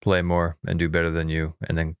play more and do better than you,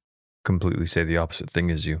 and then completely say the opposite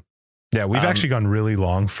thing as you. Yeah, we've actually gone really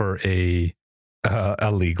long for a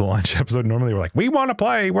league launch episode. Normally we're like, we want to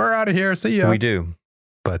play, we're out of here, see ya. We do.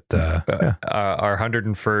 But our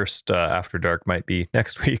 101st After Dark might be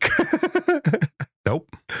next week.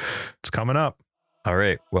 Nope. It's coming up. All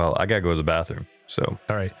right. Well, I got to go to the bathroom. So,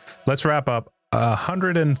 all right, let's wrap up.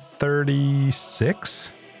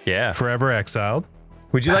 136. Yeah. Forever Exiled.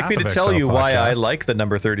 Would you like me to tell you why I like the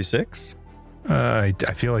number 36? I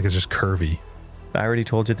feel like it's just curvy. I already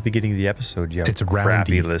told you at the beginning of the episode, you it's crappy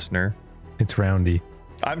roundy. Listener. It's roundy.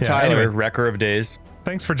 I'm Tyler, Wrecker of Days.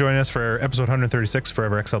 Thanks for joining us for episode 136,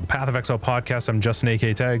 Forever Exiled, the Path of Exile podcast. I'm Justin,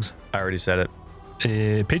 A.K. Tags. I already said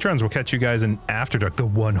it. Patrons will catch you guys in After Dark, the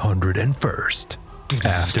 101st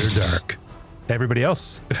After Dark. Everybody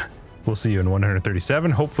else, we'll see you in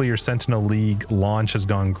 137. Hopefully your Sentinel League launch has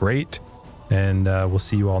gone great, and we'll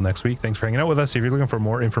see you all next week. Thanks for hanging out with us. If you're looking for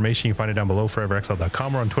more information, you can find it down below,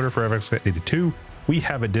 foreverexiled.com, or on Twitter, foreverexiled82. We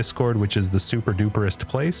have a Discord, which is the super duperest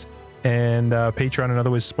place, and Patreon and other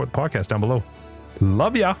ways to support the podcast down below.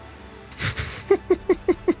 Love ya.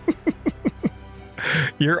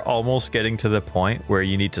 You're almost getting to the point where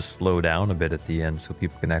you need to slow down a bit at the end so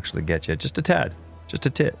people can actually get you. Just a tad. Just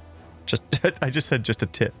a tit. I just said just a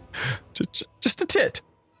tit. Just a tit.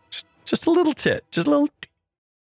 Just a little tit. Just a little